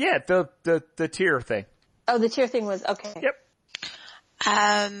 Yeah, the tier thing. Oh, the tier thing was, okay. Yep.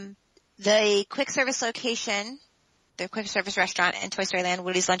 The quick service location, the quick service restaurant in Toy Story Land,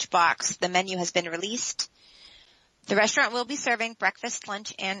 Woody's Lunchbox, the menu has been released. The restaurant will be serving breakfast,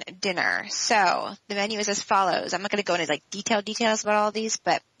 lunch, and dinner. So the menu is as follows. I'm not going to go into detailed details about all these,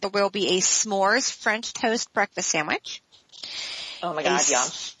 but there will be a s'mores French toast breakfast sandwich. Oh my God,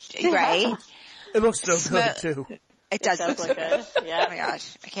 yum. Right. It looks so good too. It does look look good. Yeah. Oh my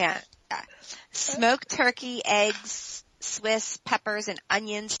gosh, I can't. Yeah. Smoked turkey, eggs, Swiss, peppers, and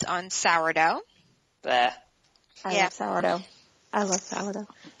onions on sourdough. Bleh. I Yeah. love sourdough. I love sourdough.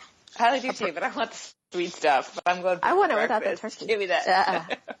 I do too, but I want the sweet stuff. But I'm going for I want it without the breakfast. turkey. Give me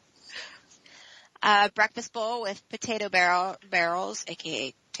that. Breakfast bowl with potato barrels,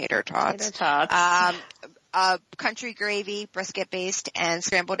 aka tater tots. Tater tots. Country gravy, brisket based, and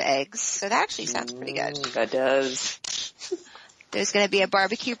scrambled eggs. So that actually sounds pretty good. That does. There's going to be a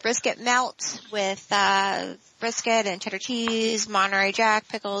barbecue brisket melt with brisket and cheddar cheese, Monterey Jack,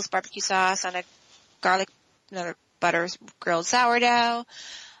 pickles, barbecue sauce on a garlic, butter grilled sourdough,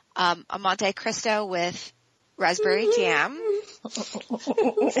 a Monte Cristo with raspberry jam. So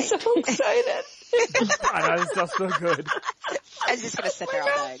excited. I know, this stuff's so good. I was just going to sit there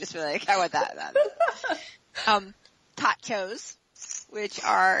all day. Just be like, I want that. Tachos, which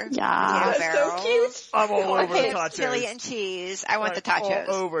are potato barrels. So cute. I'm all over With tachos. chili and cheese. I want the tachos.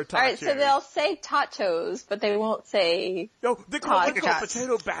 All over tachos. All right, so they'll say tachos, but they won't say... No, they're called Tots.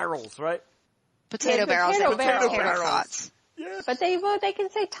 potato barrels, right? Potato Yeah, barrels potato and barrels. potato Barrels. tots. Yeah. But they can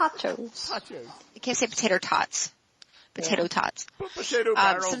say tachos. Tachos. You can't say potato tots. Potato tots. But potato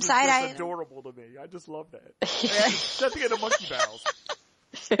barrels some is side just item- adorable to me. I just love that. Nothing in the monkey barrels.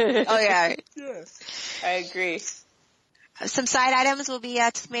 Oh yeah. Yeah. I agree. Some side items will be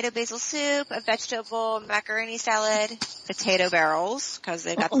tomato basil soup, a vegetable macaroni salad, potato barrels, because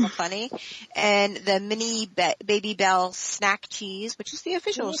they've got them plenty, and the mini Baby Bell snack cheese, which is the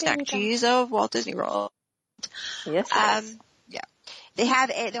official Mini snack Baby Bell. cheese of Walt Disney World. Yes. Yeah. They'll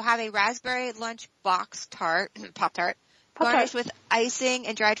have a raspberry lunch box tart, Pop-Tart, garnished with icing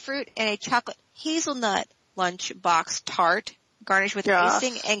and dried fruit, and a chocolate hazelnut lunch box tart, garnished with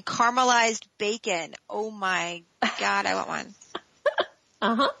icing and caramelized bacon. Oh my God, I want one.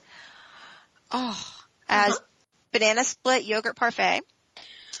 Uh-huh. As banana split yogurt parfait,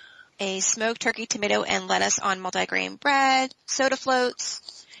 a smoked turkey, tomato, and lettuce on multigrain bread, soda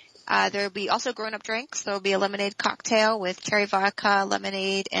floats. There will be also grown-up drinks. There will be a lemonade cocktail with cherry vodka,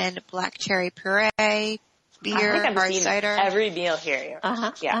 lemonade, and black cherry puree, I beer, think I'm hard seeing cider. every meal here.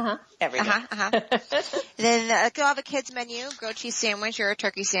 Uh-huh. Yeah. Uh-huh. Every meal. Then they'll have a kids menu, grilled cheese sandwich or a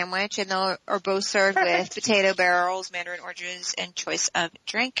turkey sandwich, and they'll are both served with potato barrels, mandarin oranges, and choice of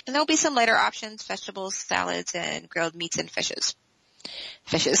drink. And there'll be some lighter options, vegetables, salads, and grilled meats and fishes.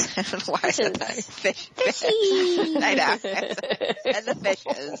 Fishes. I don't know why I said that. Fish. I know. And the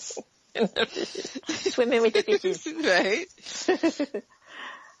fishes. Swimming with the fishes. Right?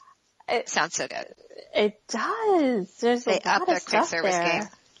 It sounds so good. It does. There's a lot of quick stuff service there. game.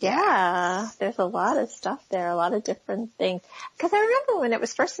 Yeah, there's a lot of stuff there, a lot of different things. Because I remember when it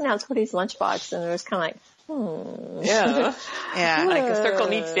was first announced Woody's Lunchbox, and it was kind of like, Yeah. Yeah. Like a circle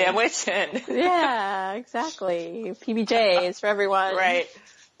meat sandwich and. Yeah, exactly. PBJs for everyone. Right.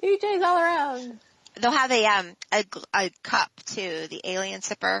 PBJs all around. They'll have a cup too, the alien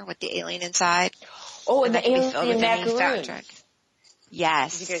sipper with the alien inside. Oh, and that the can be filled alien with any Star macaroons. Trek.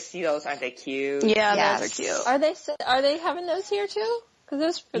 Yes. Did you guys see those? Aren't they cute? Yeah, Yes. those are cute. Are they having those here too?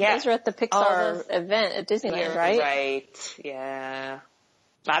 Because Yeah. those are at the Pixar All those- event at Disneyland, You're right? Right. Yeah.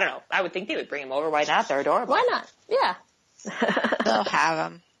 I don't know. I would think they would bring them over. Why not? They're adorable. Why not? Yeah. They'll have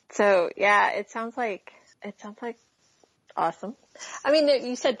them. So yeah, it sounds like awesome. I mean,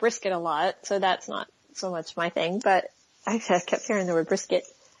 you said brisket a lot, so that's not so much my thing, but I kept hearing the word brisket.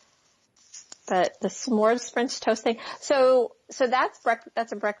 But the s'mores French toast thing. So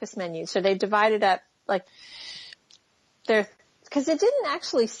that's a breakfast menu. So they divided up like because it didn't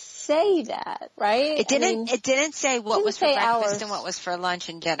actually say that, right? It didn't. I mean, It didn't say what didn't was for say breakfast hours. and what was for lunch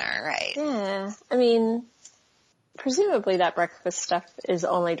and dinner, right? yeah. I mean, presumably that breakfast stuff is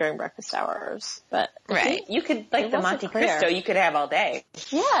only during breakfast hours, but Right. You could, like It the wasn't Monte clear. Cristo, you could have all day.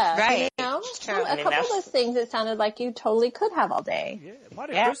 yeah, Right. You know, True. a I mean, couple of that's- those things it sounded like you totally could have all day. Yeah,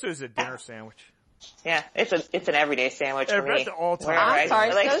 Monte Yeah. Cristo is a dinner sandwich. Yeah, it's an everyday sandwich for That's me. the all-time. Wherever I'm I go.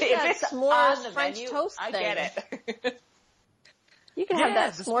 sorry, Like, so if that it's s'mores on the French menu, toast I thing. get it. You can Yeah, have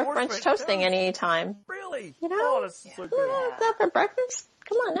that the s'more s'more French French toast thing toast. anytime. Really? You know? Oh, that's so good. Yeah, that for breakfast?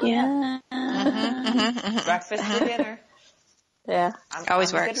 Come on now. Yeah. Breakfast for dinner. Yeah.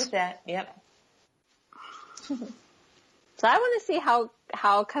 Always I'm works. good with that. Yep. So I want to see how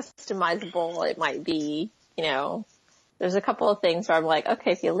customizable it might be. You know, there's a couple of things where I'm like,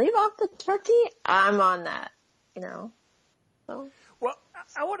 okay, if you leave off the turkey, I'm on that. You know. So Well,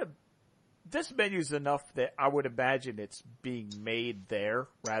 I would have. This menu's enough that I would imagine it's being made there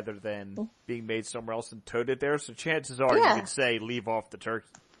rather than being made somewhere else and toted there. So chances are Yeah. you could say leave off the turkey.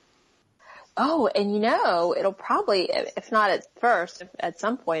 oh, and you know, it'll probably, if not at first, at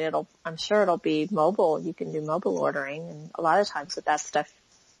some point, I'm sure it'll be mobile. You can do mobile ordering, and a lot of times with that stuff,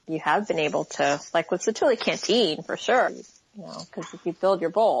 you have been able to, like with Satuli Canteen for sure. You know, because if you build your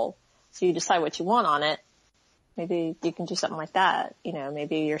bowl, so you decide what you want on it. Maybe you can do something like that. You know,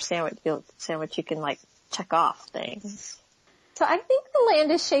 maybe your sandwich you can like check off things. So I think the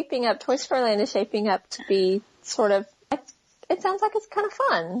land is shaping up, Toy Story Land is shaping up to be sort of, it sounds like it's kind of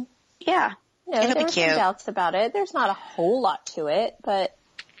fun. Yeah. You know, It'll there be were some cute. doubts about it. There's not a whole lot to it, but,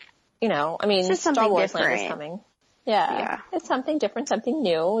 you know, I mean, It's just Star something Wars Land is different. coming. Yeah. Yeah. It's something different, something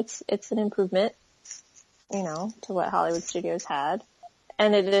new. It's an improvement, you know, to what Hollywood Studios had.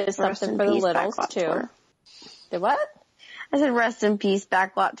 And it is Rest something in for the peace, littles Backlot too. Tour. The what? I said rest in peace,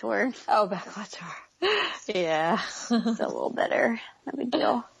 Backlot Tour. Oh, Backlot Tour. Yeah. It's a little better. No big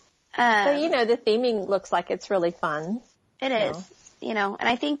deal. But you know, the theming looks like it's really fun. It is, you know, and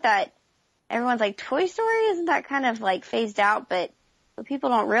I think that everyone's like, Toy Story, isn't that kind of like phased out? But what people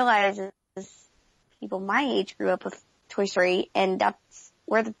don't realize is people my age grew up with Toy Story, and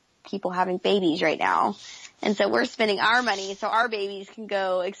we're the people having babies right now. And so we're spending our money so our babies can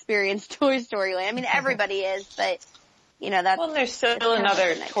go experience Toy Story Land. I mean, everybody is, but, you know, that's... Well, there's still it's kind of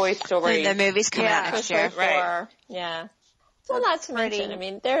another nice. Toy Story. The movie's coming out Toy next Story year. 4. Right. Yeah. Well, not to pretty. mention, I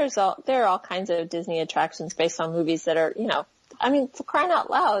mean, there are all kinds of Disney attractions based on movies that are, you know, I mean, for crying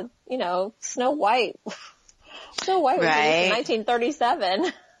out loud, you know, Snow White. Snow White was released in Right.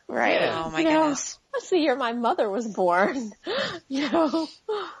 1937. Right. Oh my You know, goodness. that's the year my mother was born. You know,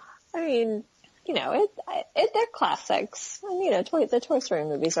 I mean, you know, they're classics. And, you know, the Toy Story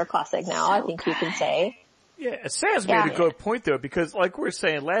movies are classic now, I think you can say. Yeah, Sam's Yeah. made a good point though, because like we were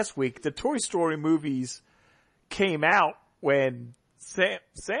saying last week, the Toy Story movies came out when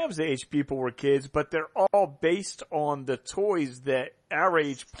Sam's age people were kids, but they're all based on the toys that our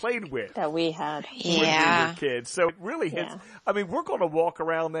age played with That we had. when we Yeah. were kids. So it really hits. Yeah. I mean, we're going to walk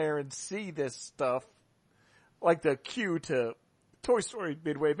around there and see this stuff, like the cue to Toy Story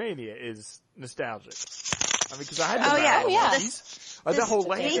Midway Mania is nostalgic. I mean, because I had the Oh, yeah. Battle Oh, yeah. Monkeys. The whole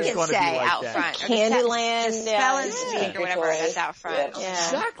land is Beacon going to be say like out that. front. Or Candyland, The spell and yeah. speak or whatever it is out front. Yeah.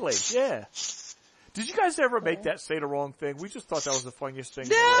 Exactly, yeah. Did you guys ever make that say the wrong thing? We just thought that was the funniest thing.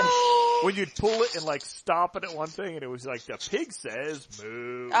 No! When you'd pull it and like stop it at one thing and it was like the pig says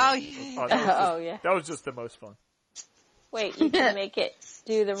moo. Oh, yeah. Yeah. That was just the most fun. Wait, you can make it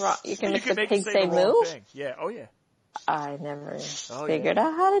do the wrong, you can You make can the make pig it say say the wrong move? thing. Yeah, oh yeah. I never Oh, figured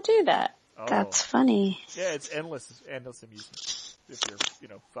out how to do that. Oh. That's funny. Yeah, it's endless amusement if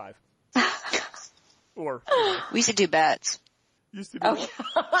you're, 5. Or We used to do bets. used to do Oh,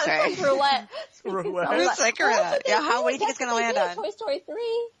 sorry. Roulette. roulette. It's like roulette. Yeah, what do you think it's going to land on? Toy Story 3.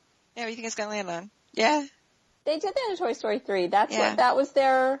 Yeah, what do you think it's going to land on? Yeah. They did that in Toy Story 3. That's Yeah. what, that was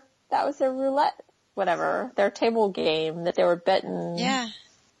their roulette, whatever, their table game that they were betting. Yeah.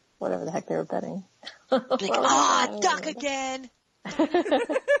 Whatever the heck they were betting. Like, duck again.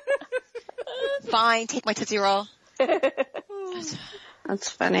 Fine, take my Tootsie Roll. That's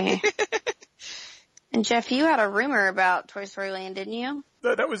funny. And Jeff, you had a rumor about Toy Story Land, didn't you?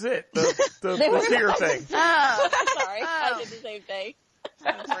 No, that was it. The deer thing. Oh, Sorry, I did the same thing.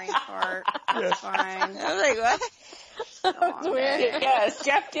 brain fart. Yeah. That's fine. I was like, what? That's weird. Yes,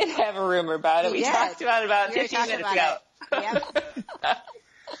 Jeff did have a rumor about it. We Yeah. talked about it about We were 15 talking minutes about ago. Yep.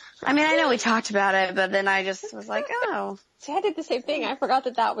 I mean, I know we talked about it, but then I just was like, oh. See, I did the same thing. I forgot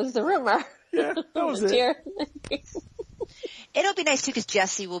that was the rumor. Yeah, that was it. Dear. It'll be nice too because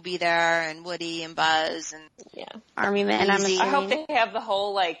Jessie will be there and Woody and Buzz and Yeah. Army Man, I'm Easy. I hope assuming. they have the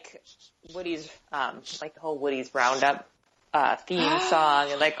whole Woody's roundup theme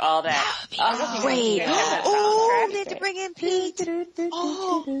song and like all that. wait. Oh, they have to bring in Pete.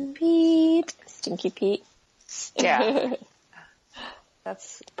 Oh, Pete. Stinky Pete. Yeah.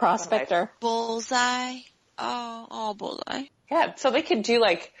 That's Prospector. Bullseye. Oh, Bullseye. Yeah, so they could do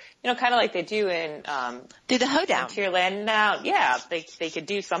kind of like they do in Do the hoedown. Frontierland now. Yeah, they could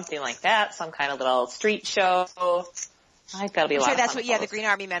do something like that, some kind of little street show. I think that'll be a lot So of that's fun what, for the us. Green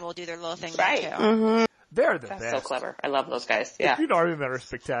Army men will do their little thing Right. there too. Mm-hmm. They're the That's best. so clever. I love those guys. The Yeah. Green Army Men are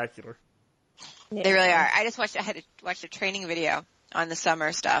spectacular. They really are. I had to watch a training video on the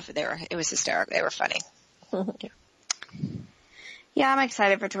summer stuff. It was hysterical. They were funny. Yeah, I'm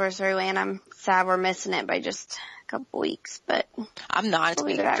excited for Toy Story Land. I'm sad we're missing it by just a couple weeks, but I'm not. It's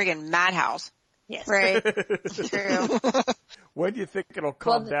We'll a be back. friggin' madhouse. Yes. right. True. When do you think it'll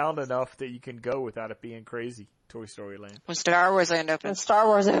calm down enough that you can go without it being crazy? Toy Story Land. When Star Wars Land When opens. Star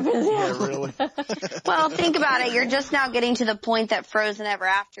Wars opens, Yeah, really. Well, think about it. You're just now getting to the point that Frozen Ever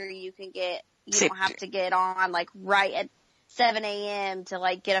After you don't have to get on like right at 7 a.m. to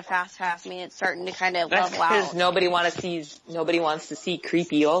like get a fast pass. I mean, it's starting to kind of That's level because out. nobody wants to see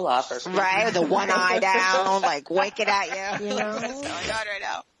creepy Olaf or creepy Right, with the one eye down, like winking at you. You know? What's going on right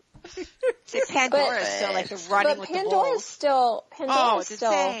now? See, Pandora's still like the running but with the Pandora's bulls. still, Oh, it's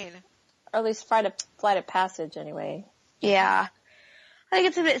still, insane. or at least Flight of Passage anyway. Yeah. I think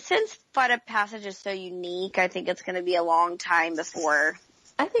it's a bit, since Flight of Passage is so unique, I think it's going to be a long time before.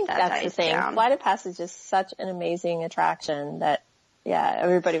 I think That that's the dies thing. down. Flight of Passage is such an amazing attraction that, yeah,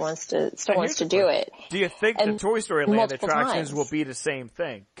 everybody still wants to do it. Do you think the And Toy Story Land multiple attractions times. will be the same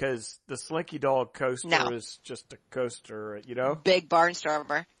thing? Because the Slinky Dog coaster No. is just a coaster, you know? Big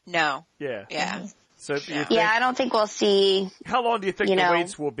barnstormer. No. Yeah. Yeah. So do you think, Yeah, I don't think we'll see. how long do you think You the know.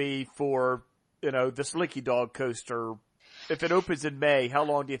 waits will be for, the Slinky Dog coaster? If it opens in May, how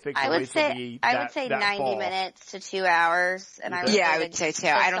long do you think the I would waits will say be? I that, would say that 90 fall? minutes to 2 hours, and I would Yeah, say I would say too.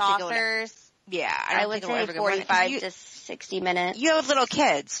 the I don't think it'll- saucers, Yeah, I would think it'll say ever go running. 45 You, to 60 minutes. you have little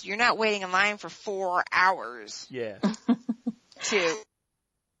kids. You're not waiting in line for 4 hours Yeah. to,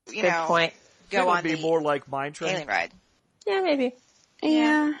 Good point. go It'll on be the more like Mine alien Train ride. Yeah, maybe.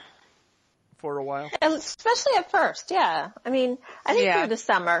 Yeah. for a while. And especially at first, yeah. I mean, I think Yeah. through the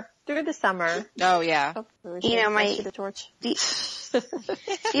summer. Oh yeah. hopefully we You know, can my- see the torch. The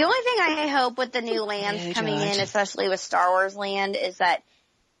only thing I hope with the new lands Yeah, coming George. in, especially with Star Wars Land, is that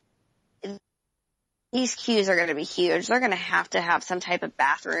these queues are going to be huge. They're going to have some type of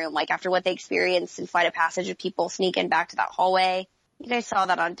bathroom, like after what they experienced in Flight of Passage with people sneaking back to that hallway. You guys saw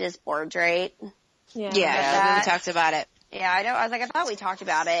that on Disboards, right? Yeah. Yeah, that. we talked about it. Yeah, I know. I was like, I thought we talked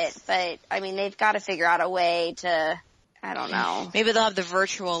about it, but I mean, they've got to figure out a way to, I don't know. Maybe they'll have the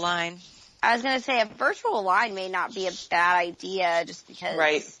virtual line. I was going to say a virtual line may not be a bad idea just because,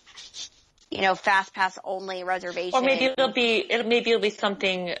 Right. fast pass only reservation. Or maybe it'll be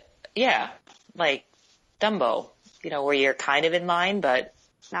something, like Dumbo, where you're kind of in line, but,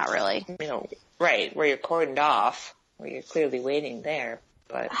 Not really. right, where you're cordoned off, where you're clearly waiting there,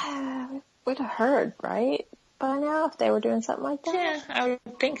 but. We'd have heard, right? By now, if they were doing something like that. Yeah, I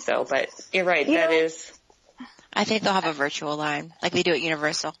would think so, but you're right, You that know- is. I think they'll have a virtual line, like they do at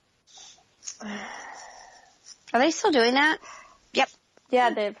Universal. Are they still doing that?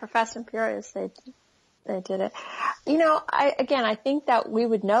 Yeah, for Fast and Furious, they did it. I think that we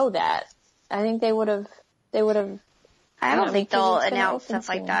would know that. I think they would have. I don't think they'll because it's gonna announce open stuff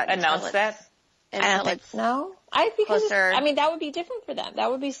like soon. that. Announce that? Until think- it's, No, because Closer. that would be different for them.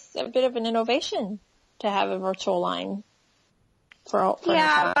 That would be a bit of an innovation to have a virtual line. For an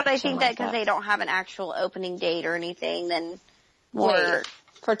yeah, but I attraction think like that because they don't have an actual opening date or anything, then more. Wait,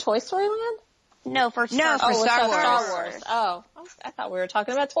 for Toy Story Land. No, for Star Wars. Oh, I thought we were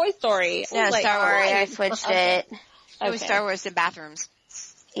talking about Toy Story. No, Like, Star Wars. I switched it. It was Star Wars in bathrooms.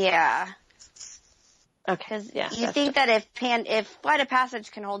 Yeah. Okay. You think that if Flight of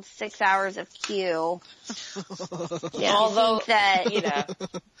Passage can hold 6 hours of queue, Although, that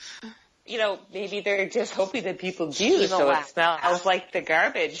maybe they're just hoping that people do, so it smells like the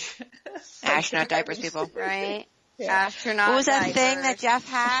garbage. Astronaut diapers, people. Right? Yeah. Astronaut What was that diapers. thing that Jeff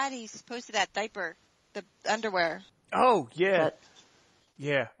had? He posted that diaper, the underwear. Oh, yeah.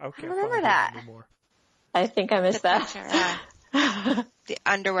 Yeah, okay. I remember that. Anymore. I think I missed that. The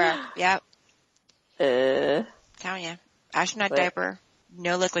underwear, yep. Telling you. Astronaut diaper,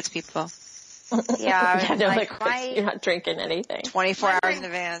 no liquids, people. Yeah, no liquids. You're not drinking anything. 24 hours in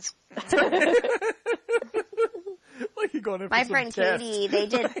advance. Like you're going in for my some friend test. Katie,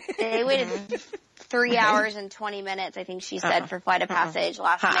 they waited 3 hours and 20 minutes, I think she said, for Flight of Passage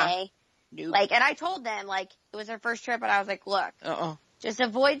last May. Nope. Like, and I told them, like, it was her first trip, and I was like, look, just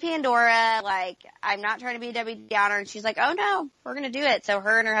avoid Pandora. Like, I'm not trying to be a Debbie Downer. And she's like, oh no, we're going to do it. So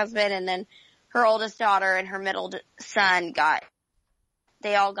her and her husband and then her oldest daughter and her middle son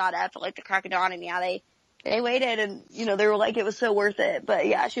they all got up at like the crack of dawn, and they waited, and they were like, it was so worth it. But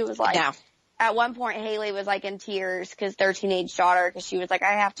yeah, she was like, at one point Haley was like in tears because their teenage daughter, because she was like,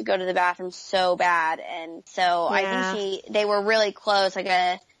 I have to go to the bathroom so bad. And so I think they were really close. Like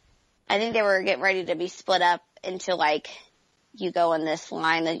I think they were getting ready to be split up into like, you go in this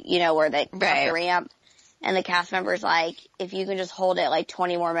line that, where they have the ramp, and the cast member's like, if you can just hold it like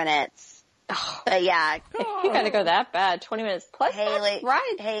 20 more minutes. But yeah, you gotta go that bad. 20 minutes plus. Haley,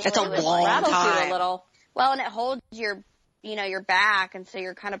 That's a long rattles time. you a little. Well, and it holds your back, and so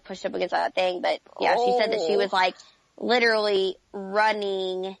you're kind of pushed up against that thing. But yeah, she said that she was like literally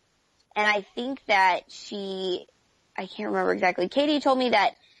running, and I think that I can't remember exactly. Katie told me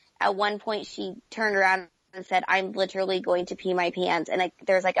that at one point she turned around and said, I'm literally going to pee my pants. And like,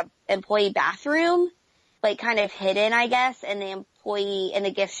 there's like a employee bathroom, like kind of hidden, I guess, in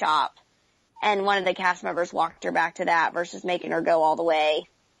the gift shop. And one of the cast members walked her back to that versus making her go all the way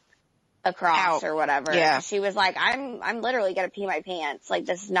across or whatever. Yeah. She was like, I'm literally gonna pee my pants. Like,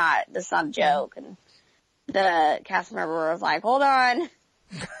 this is not a joke. And the cast member was like, hold on,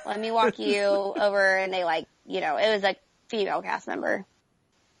 let me walk you over. And they it was a female cast member,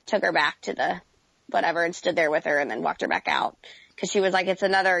 took her back to the whatever and stood there with her and then walked her back out. Cause she was like, it's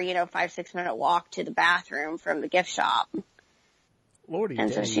another, 5-6 minute walk to the bathroom from the gift shop. Lordy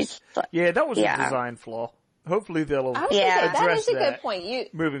and so days. That was a design flaw. Hopefully they'll address that is a good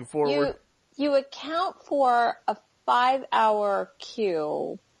point. Moving forward. You account for a 5-hour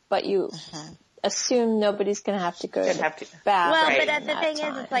queue, but you assume nobody's going to have to go to the bathroom. Well, but the thing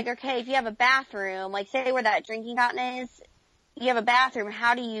is, it's like, okay, if you have a bathroom, like say where that drinking fountain is, you have a bathroom,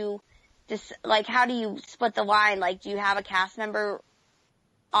 how do you split the line? Like, do you have a cast member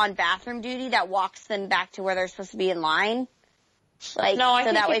on bathroom duty that walks them back to where they're supposed to be in line? Like, no, I so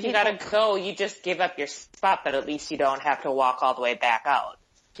think that way if you gotta go, you just give up your spot, but at least you don't have to walk all the way back out.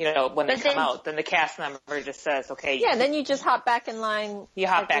 When they come out, then the cast member just says, okay. Yeah, then you just hop back in line. You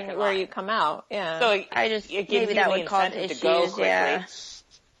hop back in where line. you come out. Yeah. So it gives you that would cause issues, to go quickly. Yeah.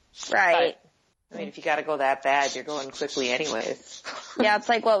 Right. But, if you gotta go that bad, you're going quickly anyways. Yeah, it's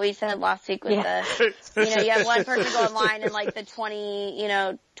like what we said last week with you have one person go in line and like the 20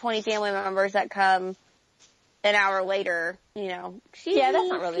 family members that come an hour later, excuse me, that's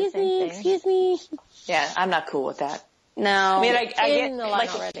not really the same thing. Excuse me. Yeah, I'm not cool with that. No. I mean, I get the line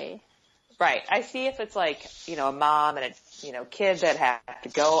already. Right. I see if it's like, a mom and a, kid that have to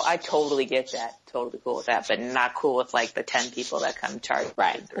go. I totally get that. Totally cool with that, but not cool with like the 10 people that come charged.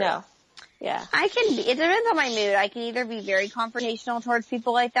 Right. No. Yeah. It depends on my mood. I can either be very confrontational towards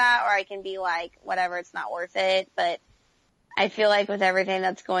people like that, or I can be like, whatever, it's not worth it. But I feel like with everything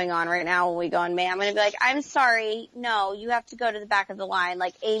that's going on right now, when we go on May, I'm going to be like, I'm sorry. No, you have to go to the back of the line.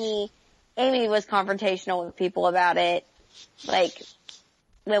 Like Amy was confrontational with people about it, like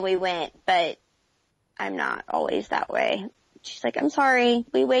when we went, but I'm not always that way. She's like, I'm sorry.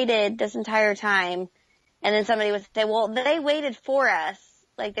 We waited this entire time. And then somebody would say, well, they waited for us.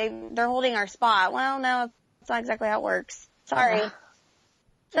 Like they're holding our spot. Well, no, it's not exactly how it works. Sorry.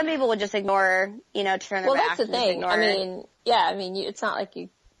 Some people would just ignore, turn their back. Well, that's the thing. It's not like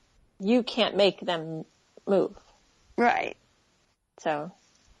you can't make them move. Right. So,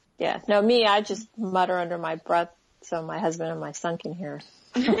 yeah. No, me, I just mutter under my breath so my husband and my son can hear.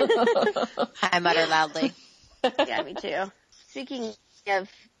 I mutter loudly. Yeah, me too. Speaking of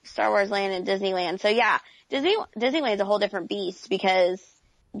Star Wars Land and Disneyland, so yeah, Disneyland's a whole different beast because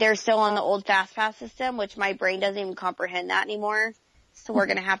they're still on the old Fast Pass system, which my brain doesn't even comprehend that anymore. so we're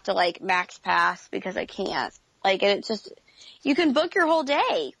going to have to like max pass because I can't. Like, and it's just, you can book your whole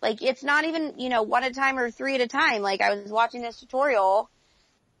day. Like, it's not even, you know, 1 at a time or 3 at a time. Like, I was watching this tutorial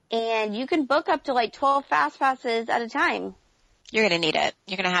and you can book up to like 12 fast passes at a time. You're going to need it.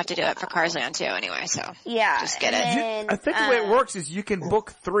 You're going to have to do it for Cars Land too anyway, so. Yeah. Just get it. Then, I think the way it works is you can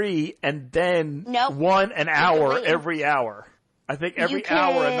book 3 and then Nope. one an hour every hour. I think every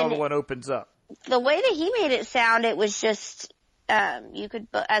hour another one opens up. The way that he made it sound, it was just, you could,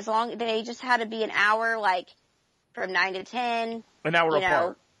 as long, they just had to be an hour, like, from 9 to 10. An hour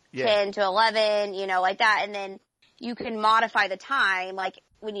apart. Yeah. 10 to 11, you know, like that. And then you can modify the time. Like,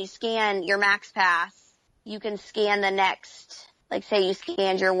 when you scan your max pass, you can scan the next, like, say you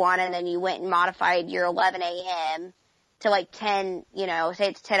scanned your 1 and then you went and modified your 11 a.m. to like 10, you know, say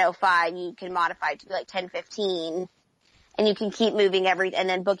it's 10:05, you can modify it to be like 10:15. And you can keep moving and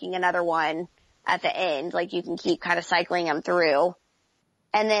then booking another one at the end. Like, you can keep kind of cycling them through.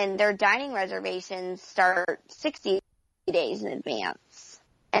 And then their dining reservations start 60 days in advance.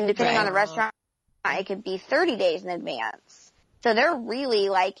 And depending on the restaurant, it could be 30 days in advance. So they're really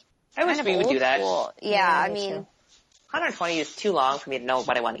like, I wish we would do that. Yeah, I mean, 120 is too long for me to know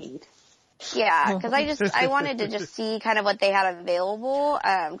what I want to eat. Yeah, because I wanted to just see kind of what they had available,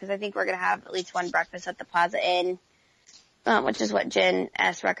 because I think we're going to have at least one breakfast at the Plaza Inn, which is what Jen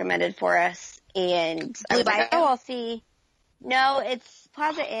S. recommended for us. And I was like, I'll see. No, it's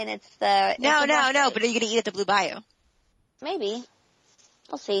Plaza Inn. It's the... No, but are you going to eat at the Blue Bayou? Maybe.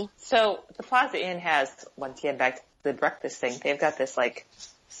 We'll see. So the Plaza Inn has, once again, back to the breakfast thing, they've got this, like,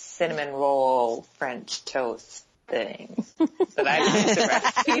 cinnamon roll French toast thing that I've used the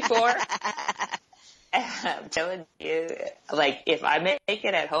recipe for. And I'm telling you, like, if I make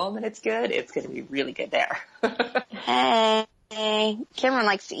it at home and it's good, it's going to be really good there. Hey, Cameron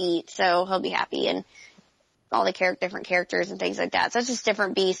likes to eat, so he'll be happy, and all the different characters and things like that. So it's just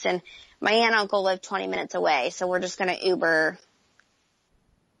different beasts, and my aunt and uncle live 20 minutes away, so we're just going to Uber.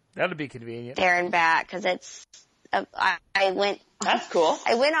 That'd be convenient. There and back, because it's, I went. That's cool.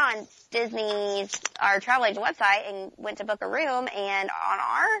 I went on Disney's, our travel agent website, and went to book a room, and on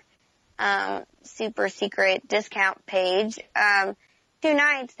our super secret discount page, 2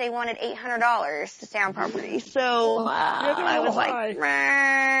 nights they wanted $800 to stay on property. So I was like,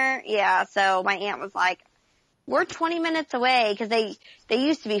 yeah. So my aunt was like, we're 20 minutes away, because they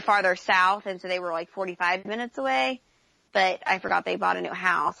used to be farther south, and so they were like 45 minutes away. But I forgot they bought a new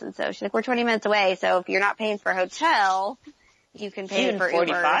house, and so she's like, we're 20 minutes away, so if you're not paying for a hotel, you can pay for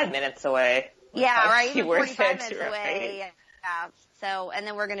 45 Uber. minutes away. Yeah, right. Even 45 minutes right? away. Yeah. So, and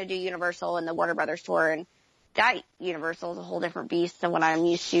then we're going to do Universal and the Warner Brothers tour, and that Universal is a whole different beast than what I'm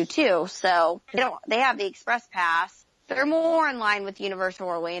used to too. So they have the Express Pass. They're more in line with Universal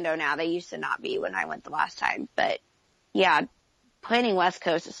Orlando now. They used to not be when I went the last time. But yeah, planning West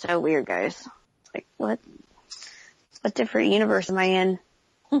Coast is so weird, guys. Like, what different universe am I in?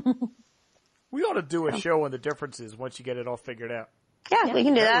 We ought to do a show on the differences once you get it all figured out. Yeah, we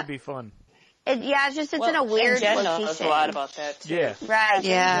can do that. That would be fun. It's in a weird Jen location. knows a lot about that too. Yeah. Right.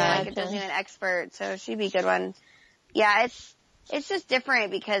 Yeah. Like a Disneyland expert, so she'd be a good one. Yeah, it's just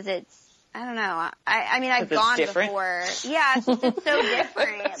different because it's, I don't know. I mean, I've gone before. Yeah, it's so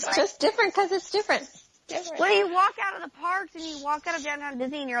different. It's just different because it's different. Well, you walk out of the parks and you walk out of downtown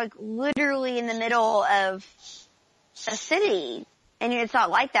Disney and you're like literally in the middle of a city, and it's not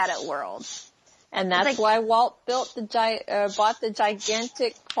like that at World. And that's why Walt bought the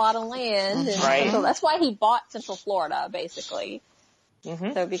gigantic plot of land. And right. So that's why he bought Central Florida, basically.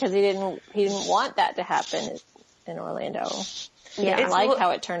 Mm-hmm. So because he didn't want that to happen in Orlando. He didn't like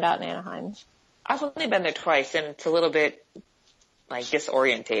how it turned out in Anaheim. I've only been there twice, and it's a little bit like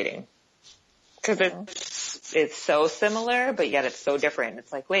disorientating because it's so similar, but yet it's so different.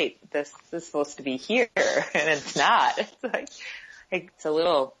 It's like, wait, this is supposed to be here, and it's not. It's like it's a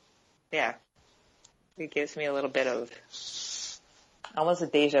little, yeah. It gives me a little bit of almost a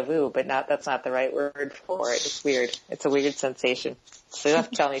deja vu, but that's not the right word for it. It's weird. It's a weird sensation. So you'll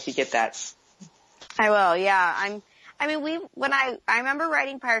have to tell me if you get that. I will, yeah. I remember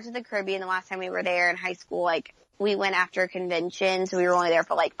writing Pirates of the Caribbean the last time we were there in high school, like, we went after a convention, so we were only there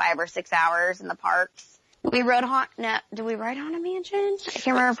for like 5 or 6 hours in the parks. We rode did we ride Haunted Mansion? I can't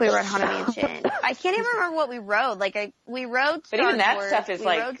remember if we rode Haunted Mansion. I can't even remember what we rode. Like, we rode Star But even that Wars, stuff is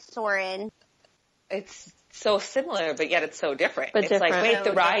we rode Soarin'. It's so similar, but yet it's so different. But it's like, wait, so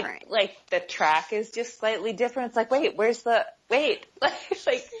the ride, different. like, the track is just slightly different. It's like, wait,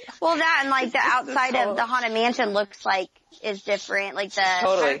 like, well, that and like the outside of the Haunted Mansion is different. Like the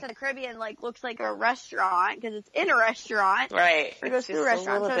Pirates of the Caribbean, like, looks like a restaurant because it's in a restaurant. Right. It goes through a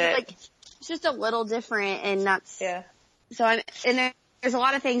restaurant. So it's like, it's just a little different, and that's, yeah. there's a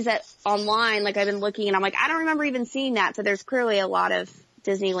lot of things that online, like I've been looking and I'm like, I don't remember even seeing that. So there's clearly a lot of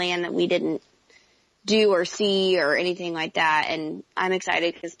Disneyland that we didn't do or see or anything like that. And I'm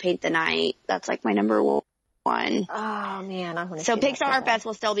excited because Paint the Night, that's like my number one. Oh man, I want to. So Pixar Fest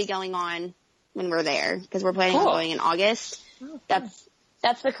will still be going on when we're there because we're planning on going in August. Oh,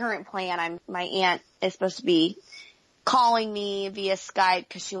 that's the current plan. My aunt is supposed to be calling me via Skype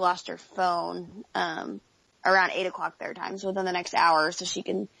because she lost her phone, around 8:00 their time. So within the next hour, so she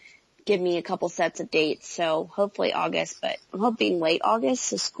can give me a couple sets of dates. So hopefully August, but I'm hoping late August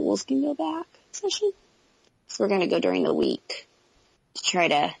so schools can go back session. So we're going to go during the week to try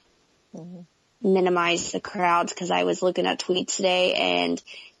to minimize the crowds because I was looking at tweets today and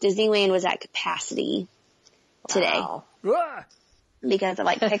Disneyland was at capacity today because of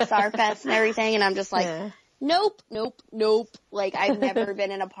like Pixar Fest and everything. And I'm just like, nope. Like I've never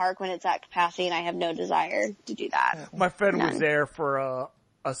been in a park when it's at capacity and I have no desire to do that. My friend was there for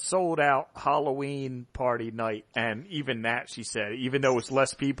a sold out Halloween party night. And even that, she said, even though it's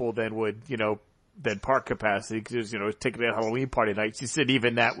less people than than park capacity, because, taking a Halloween party night, she said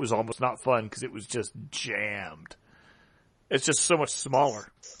even that was almost not fun because it was just jammed. It's just so much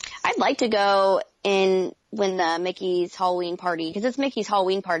smaller. I'd like to go in when the Mickey's Halloween party, because it's Mickey's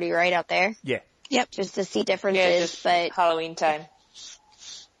Halloween party right out there. Yeah. Yep. Just to see differences, yeah, just but Halloween time.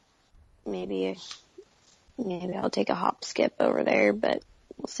 Maybe I'll take a hop skip over there, but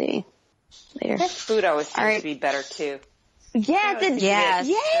we'll see later. That food always seems to be better too. Yes, their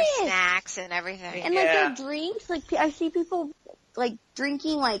snacks and everything. And like their drinks, like I see people like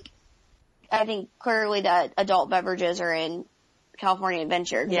drinking like, I think clearly the adult beverages are in California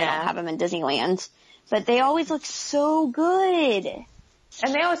Adventure because they don't have them in Disneyland. But they always look so good.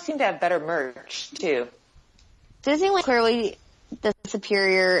 And they always seem to have better merch too. Disneyland clearly the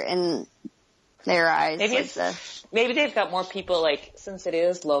superior in their eyes. Maybe they've got more people, like, since it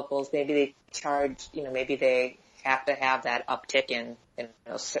is locals, maybe they charge, maybe they have to have that uptick in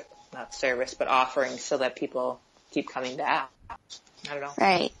not service, but offering so that people keep coming back. I don't know.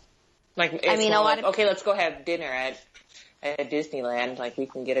 Right. Like, it's a lot of, okay, let's go have dinner at Disneyland. Like, we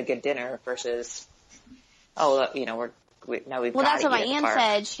can get a good dinner versus, now we've got that's what my aunt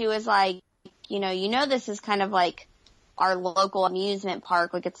said. She was like, this is kind of like our local amusement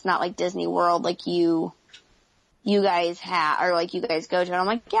park. Like, it's not like Disney World, like you guys have, or like you guys go to. And I'm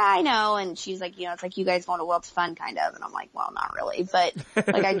like, yeah, I know. And she's like, it's like you guys going to World's Fun kind of. And I'm like, well, not really, but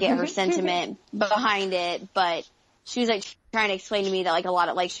like I get her sentiment behind it. But she was like trying to explain to me that like a lot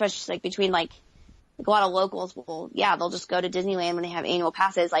of like, especially like between like a lot of locals they'll just go to Disneyland when they have annual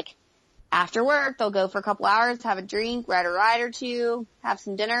passes. Like after work, they'll go for a couple hours, have a drink, ride a ride or two, have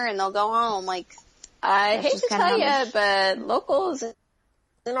some dinner, and they'll go home. Like, I hate to tell you, but locals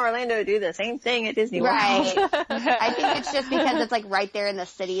in Orlando do the same thing at Disney World. Right. I think it's just because it's like right there in the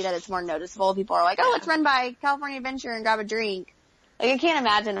city that it's more noticeable. People are like, oh, let's run by California Adventure and grab a drink. Like, I can't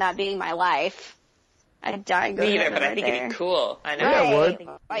imagine that being my life. I'd die and go neither, but I think it'd be cool. I know. Yeah, it would.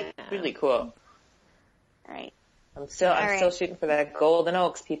 Like, really cool. Right. I'm still shooting for that Golden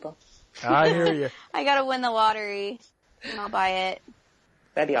Oaks, people. I hear you. I gotta win the lottery and I'll buy it.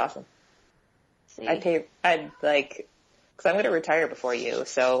 That'd be awesome. See. because I'm going to retire before you,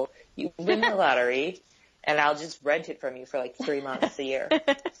 so you win the lottery, and I'll just rent it from you for like 3 months a year.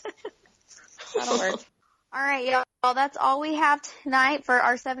 That'll work. All right, y'all. That's all we have tonight for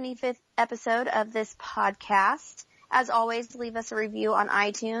our 75th episode of this podcast. As always, leave us a review on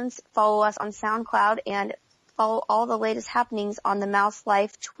iTunes, follow us on SoundCloud, and follow all the latest happenings on the Mouse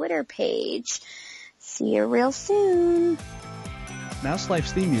Life Twitter page. See you real soon. Mouse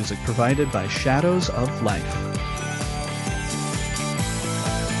Life's theme music provided by Shadows of Life.